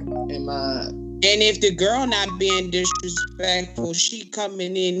before in my. And if the girl not being disrespectful, she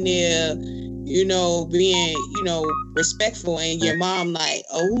coming in there, you know, being, you know, respectful, and your mom like,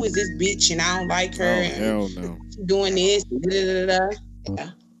 oh, who is this bitch? And I don't like her. Oh, hell no. She doing this.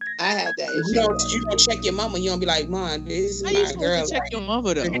 Yeah. I had that issue. You don't check your mama. You don't be like, Mom, this is how my you supposed girl. to check your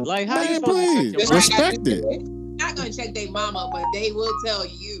mother though? Like, how you please supposed to respect it? Not gonna check their mama, but they will tell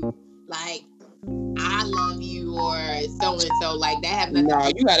you like, I love you or so and so. Like that have nothing.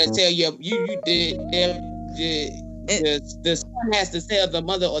 No, you gotta tell the son has to tell the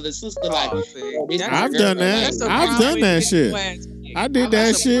mother or the sister like. I've done that. I've done that shit. I did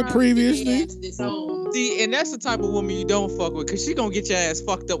that shit previously. See, and that's the type of woman you don't fuck with, because she gonna get your ass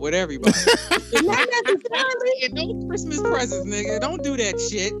fucked up with everybody. And no Christmas presents, nigga. Don't do that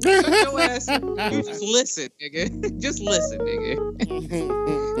shit. Shut your ass up. You just listen, nigga. Just listen, nigga.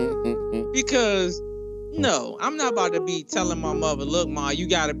 Because No, I'm not about to be telling my mother, look, ma, you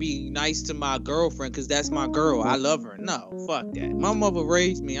gotta be nice to my girlfriend because that's my girl. I love her. No, fuck that. My mother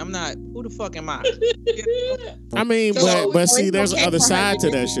raised me. I'm not. Who the fuck am I? I mean, but see, it's there's okay other for her side to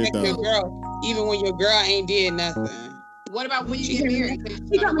that shit disrespect your though. girl, even when your girl ain't did nothing. What about when you get married?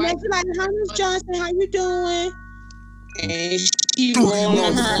 She coming at you like, "Hi, Miss Johnson, how you doing?" And she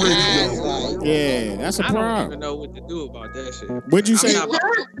rolling her eyes like, Yeah, that's a I don't even problem. know what to do about that shit. What'd you I'm say? not- What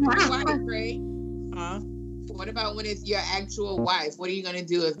about wife, Ray? Huh? What about when it's your actual wife? What are you gonna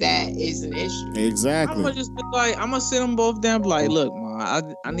do if that is an issue? I'm Exactly. gonna just be like, I'm gonna sit them both down, be like, look, ma,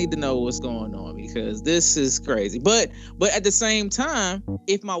 I need to know what's going on because this is crazy. But at the same time,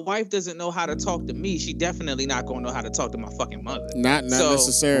 if my wife doesn't know how to talk to me, she definitely not gonna know how to talk to my fucking mother. Not So-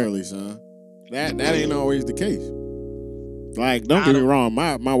 necessarily, son. That ain't always the case. Like, don't get me don't- wrong,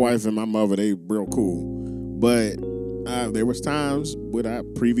 my wife and my mother, they real cool. But there was times with our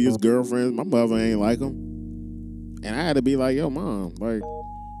previous girlfriends, my mother ain't like them. And I had to be like, yo, mom, like,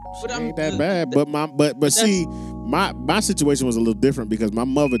 But it I'm- ain't that bad. But see, my situation was a little different because my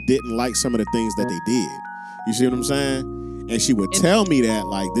mother didn't like some of the things that they did. You see what I'm saying? And she would tell me that,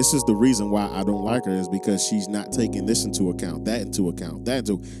 like, this is the reason why I don't like her is because she's not taking this into account, that into account, that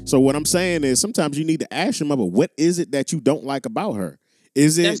into. So what I'm saying is sometimes you need to ask your mother, what is it that you don't like about her?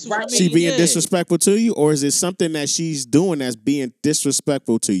 Is it That's what I she mean, being yeah. disrespectful to you, or is it something that she's doing that's being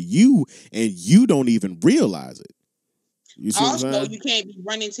disrespectful to you and you don't even realize it? You see what I'm also, saying? you can't be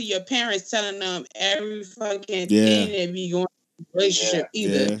running to your parents telling them every fucking Yeah. thing that be going in the relationship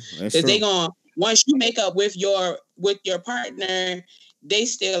either. Yeah, that's Because true. they gonna once you make up with your partner, they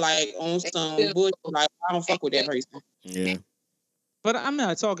still like on some bullshit. Like, I don't fuck with that person. Yeah. But I'm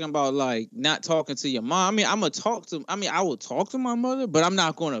not talking about like not talking to your mom. I mean, I will talk to my mother, but I'm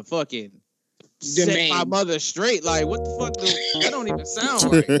not gonna fucking set my Demand. mother straight. Like, what the fuck? That don't even sound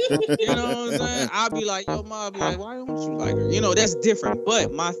right. You know what I'm saying? I'll be like, yo, mom, I'll be like, why don't you like her? You know, that's different.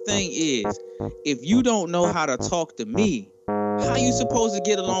 But my thing is, if you don't know how to talk to me, how you supposed to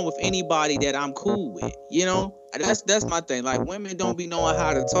get along with anybody that I'm cool with? You know, that's my thing. Like, women don't be knowing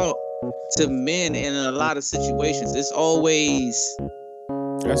how to talk to men in a lot of situations. It's always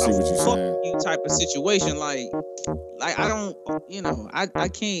I see what you're fuck saying. you type of situation. Like I don't, you know, I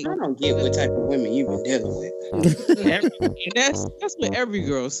can't. I don't get what type of women you been dealing with. And that's what every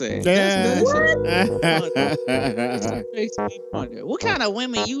girl says. Yeah. That makes me wonder. What kind of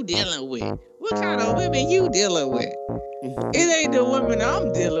women you dealing with? What kind of women you dealing with? It ain't the women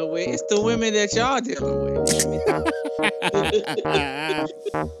I'm dealing with. It's the women that y'all dealing with.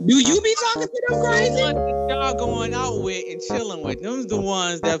 Do you be talking to them The crazy? ones that y'all going out with and chilling with. Them's the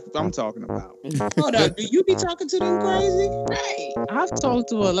ones that I'm talking about. Hold up. Do you be talking to them crazy? Right. I've talked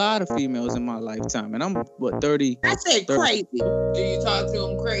to a lot of females in my lifetime, and I'm what 30. I said crazy. Do you talk to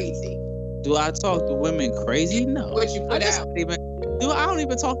them crazy? Do I talk to women crazy? No. What you I put just out? don't even. I don't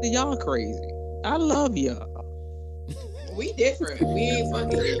even talk to y'all crazy. I love y'all. We different. We ain't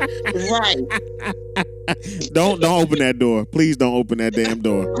fucking. Right. Don't open that door. Please don't open that damn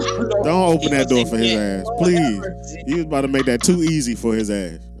door. Don't open that door for his ass. Please. You was about to make that too easy for his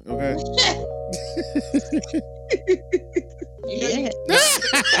ass. Okay? You know,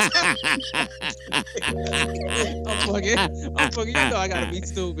 I'm fucking. You know I gotta be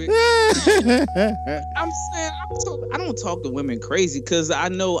stupid. I'm saying I don't talk to women crazy because I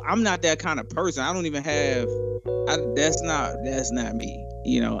know I'm not that kind of person. I don't even have. That's not me.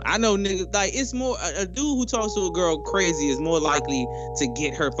 You know, I know niggas like it's more a dude who talks to a girl crazy is more likely to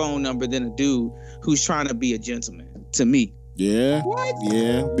get her phone number than a dude who's trying to be a gentleman. To me, Yeah.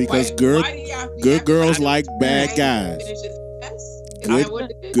 Yeah. Because why good do y'all have to good act girls like like bad guys. finish his test? Is Good- that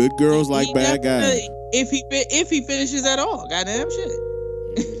what it is? Good girls like He bad guys. definitely- If he finishes at all, goddamn shit.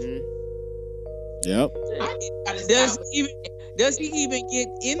 Mhm. Yep. Gotta Does stop. he even get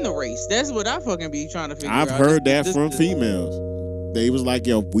in the race? That's what I fucking be trying to figure out. I've heard that This- from this- females. They was like,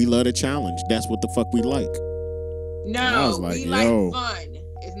 yo, we love the challenge. That's what the fuck we like. I No, was like, we yo. like fun.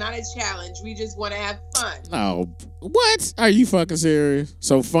 It's not a challenge. We just want to have fun. Oh, what? Are you fucking serious?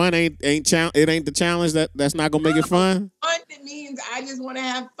 So fun ain't it ain't the challenge that's not gonna make it fun? Fun that means I just want to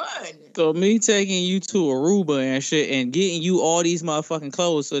have fun. So me taking you to Aruba and shit and getting you all these motherfucking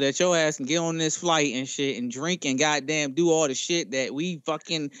clothes so that your ass can get on this flight and shit and drink and goddamn do all the shit that we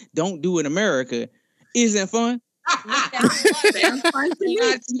fucking don't do in America isn't fun. And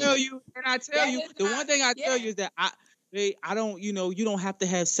I tell you, the one thing I tell you is that I don't, you know, you don't have to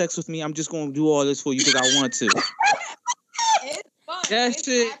have sex with me. I'm just gonna do all this for you because I want to. It's fun. That It's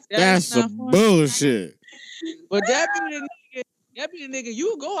shit, absolutely That's not some fun. bullshit. But that be the nigga That be the nigga,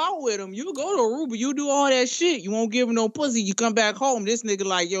 you go out with him. You go to Aruba. You do all that shit. You won't give him no pussy. You come back home. This nigga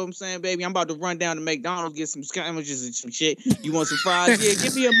like, yo, I'm saying, baby, I'm about to run down to McDonald's, get some sandwiches and some shit. You want some fries? Yeah,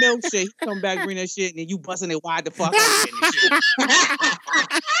 give me a milkshake. He come back, bring that shit, and then you busting it wide the fuck open and shit.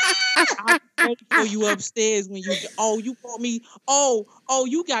 I'm ready for you upstairs when you, you bought me,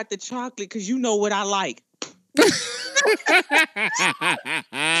 you got the chocolate because you know what I like. You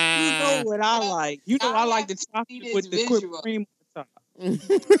know what I like. You know I like the chocolate with the whipped cream on the top.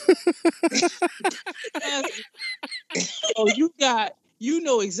 You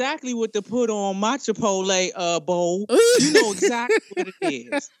know exactly what to put on my Chipotle bowl. You know exactly what it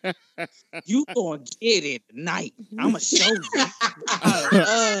is. You gonna get it tonight. I'ma show you. The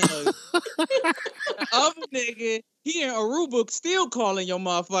other nigga, he in Aruba still calling your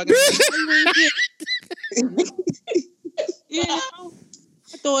motherfucking. You know,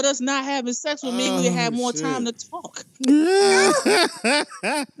 I thought us not having sex would mean we'd have more time to talk. This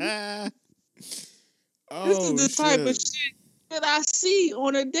is the type of shit that I see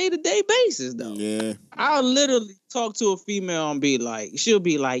on a day-to-day basis, though. Yeah. I'll literally talk to a female and be like, she'll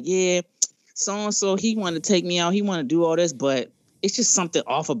be like, yeah, so-and-so, he want to take me out. He want to do all this, but it's just something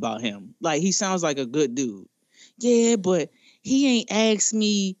off about him. Like, he sounds like a good dude. Yeah, but he ain't asked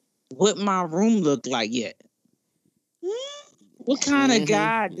me what my room looked like yet. What kind of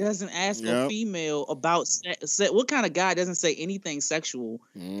guy doesn't ask a female about sex? What kind of guy doesn't say anything sexual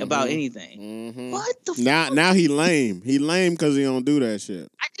about anything? What the fuck? Now he lame. He lame because he don't do that shit.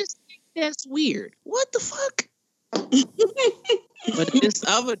 I just think that's weird. What the fuck? But this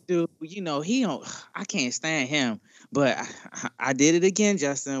other dude, you know, I can't stand him. But I did it again,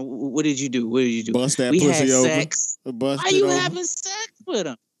 Justin. What did you do? Bust that we pussy had over. Sex. Why you having sex with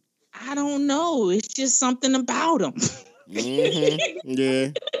him? I don't know. It's just something about him.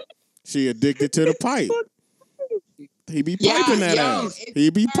 Yeah. She addicted to the pipe. He be piping that ass. He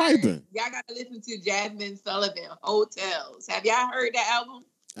be piping. Y'all gotta listen to Jasmine Sullivan, Hotels. Have y'all heard that album?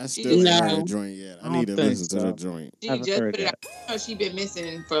 I still haven't heard the joint yet. I need to listen to the joint. She just put it out. I know she been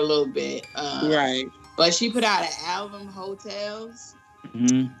missing for a little bit. Right. But she put out an album, Hotels.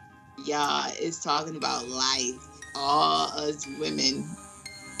 Y'all, it's talking about life. All us women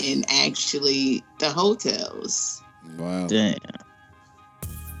in actually the hotels. Wow. Damn.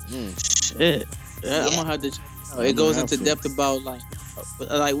 Shit. Yeah. I'm gonna have to. It goes into depth about like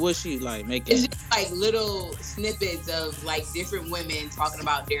what's she like making? It's just like little snippets of like different women talking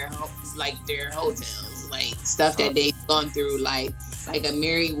about their hotels, like stuff that they've gone through, like a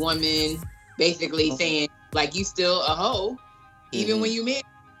married woman basically saying like you still a hoe even when you married.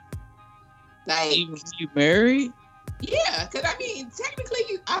 Like even when you married? Yeah, because I mean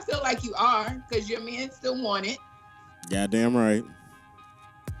technically I feel like you are because your man still want it. Goddamn right.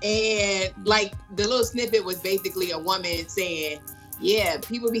 And like the little snippet was basically a woman saying, yeah,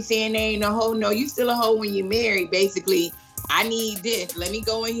 people be saying they ain't a hoe. No, you still a hoe when you married. Basically, I need this. Let me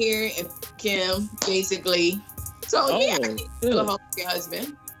go in here and Kim, basically. So yeah, I think you still a hoe with your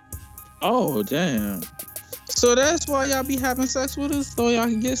husband. Oh, damn. So that's why y'all be having sex with us? So y'all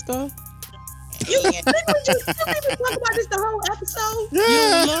can get stuff? You didn't talk about this the whole episode? You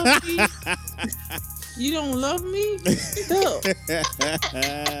don't love me? You don't love me?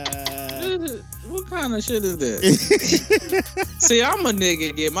 What kind of shit is this? See, I'm a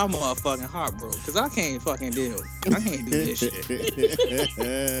nigga get my motherfucking heart broke because I can't fucking deal. I can't do this shit.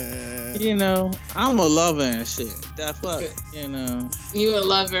 You know, I'm a lover and shit. That fuck, you know. You a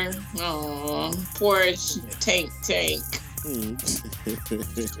lover? Oh, poor tank.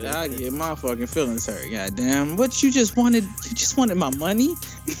 I get my fucking feelings hurt. Goddamn! What you just wanted? You just wanted my money?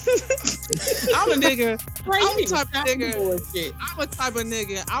 I'm a nigga. I'm the type of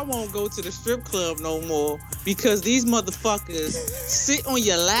nigga. I won't go to the strip club no more because these motherfuckers sit on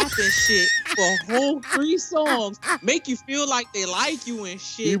your lap and shit for a whole 3 songs, make you feel like they like you and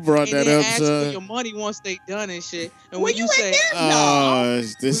shit. You brought and that then up, ask son. for your money once they done and shit. And When when you say, this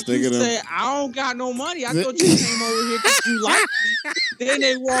you nigga say, I don't got no money. I thought you came over here because you like me. Then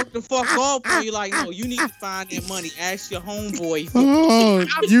they walk the fuck off on you like, no, you need to find that money. Ask your homeboy. Oh,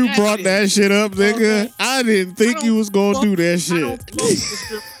 you brought that shit up, nigga. Okay. I didn't think you was gonna do that I shit. don't fuck the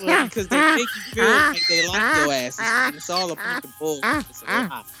strip club because they make you feel like they like your ass. And it's all a bunch of bullshit. It's a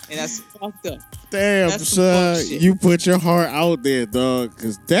lie. And that's fucked up. Damn, That's some son, bullshit. you put your heart out there, dog,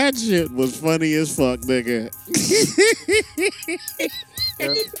 because that shit was funny as fuck, nigga.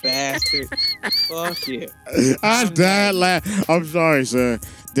 Bastard. Fuck yeah. I died laughing. I'm sorry, sir.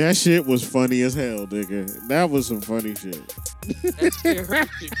 That shit was funny as hell, nigga. That was some funny shit. That shit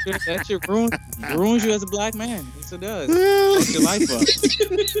hurts you. That shit ruins you as a black man. Yes, it does. Fuck your life up.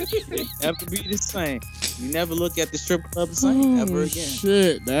 You never be the same. You never look at the strip club the same ever again.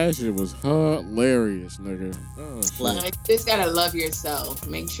 Shit, that shit was hilarious, nigga. Oh, shit. Like, you just gotta love yourself.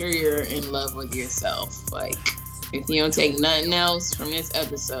 Make sure you're in love with yourself. Like, if you don't take nothing else from this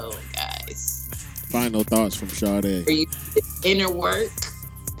episode, guys, Final thoughts from Sade. for you to inner work,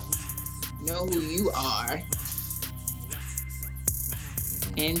 know who you are,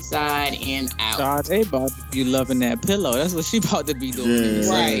 inside and out. God, they about to be loving that pillow. That's what she about to be doing. Yeah.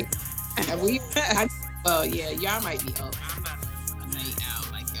 Right. Well, yeah, y'all might be up. I'm not a night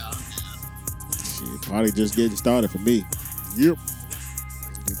out like y'all now. Shit, party just getting started for me. Yep.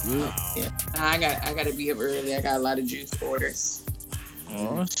 Yeah, I gotta be up early. I got a lot of juice orders.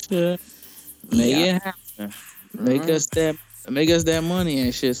 Oh shit. Make it happen. Make us that money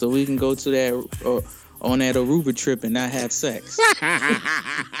and shit so we can go to that on that Aruba trip and not have sex. 'Cause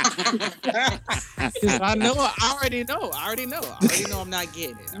I already know I'm not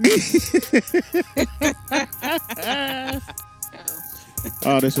getting it.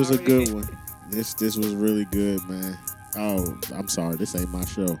 Oh, this was a good one. This was really good, man. Oh, I'm sorry. This ain't my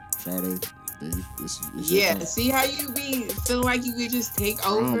show. Sade. It's Yeah, see how you be feeling like you could just take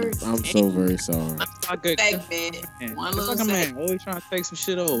over? I'm so very sorry. My good Segment. One little fucking man, segment. always trying to take some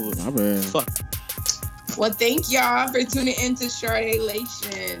shit over. My bad. Fuck. Well, thank y'all for tuning into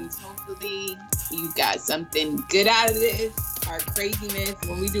Sade-lations. Hopefully, you got something good out of this. Our craziness.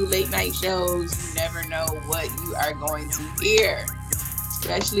 When we do late night shows, you never know what you are going to hear,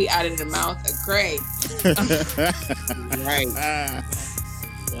 especially out of the mouth of Craig. Right.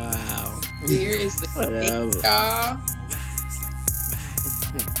 Wow. Here is the Whatever. thing, y'all.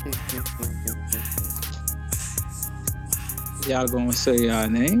 Y'all gonna say y'all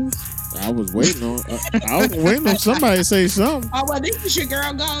names? I was waiting on somebody to say something. Oh, well, this is your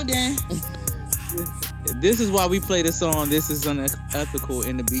girl Golden. This is why we play the song "This Is Unethical"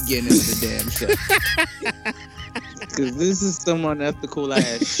 in the beginning of the damn show. Because this is some unethical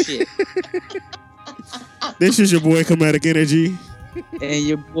ass shit. This is your boy Comedic Energy. And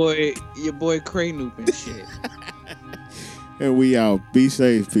your boy Cray Noop and shit. And we out. Be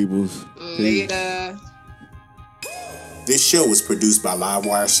safe, peoples. Peace. Later. This show was produced by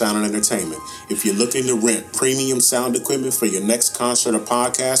Livewire Sound and Entertainment. If you're looking to rent premium sound equipment for your next concert or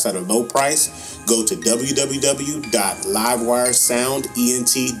podcast at a low price, go to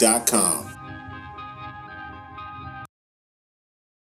www.livewiresoundent.com.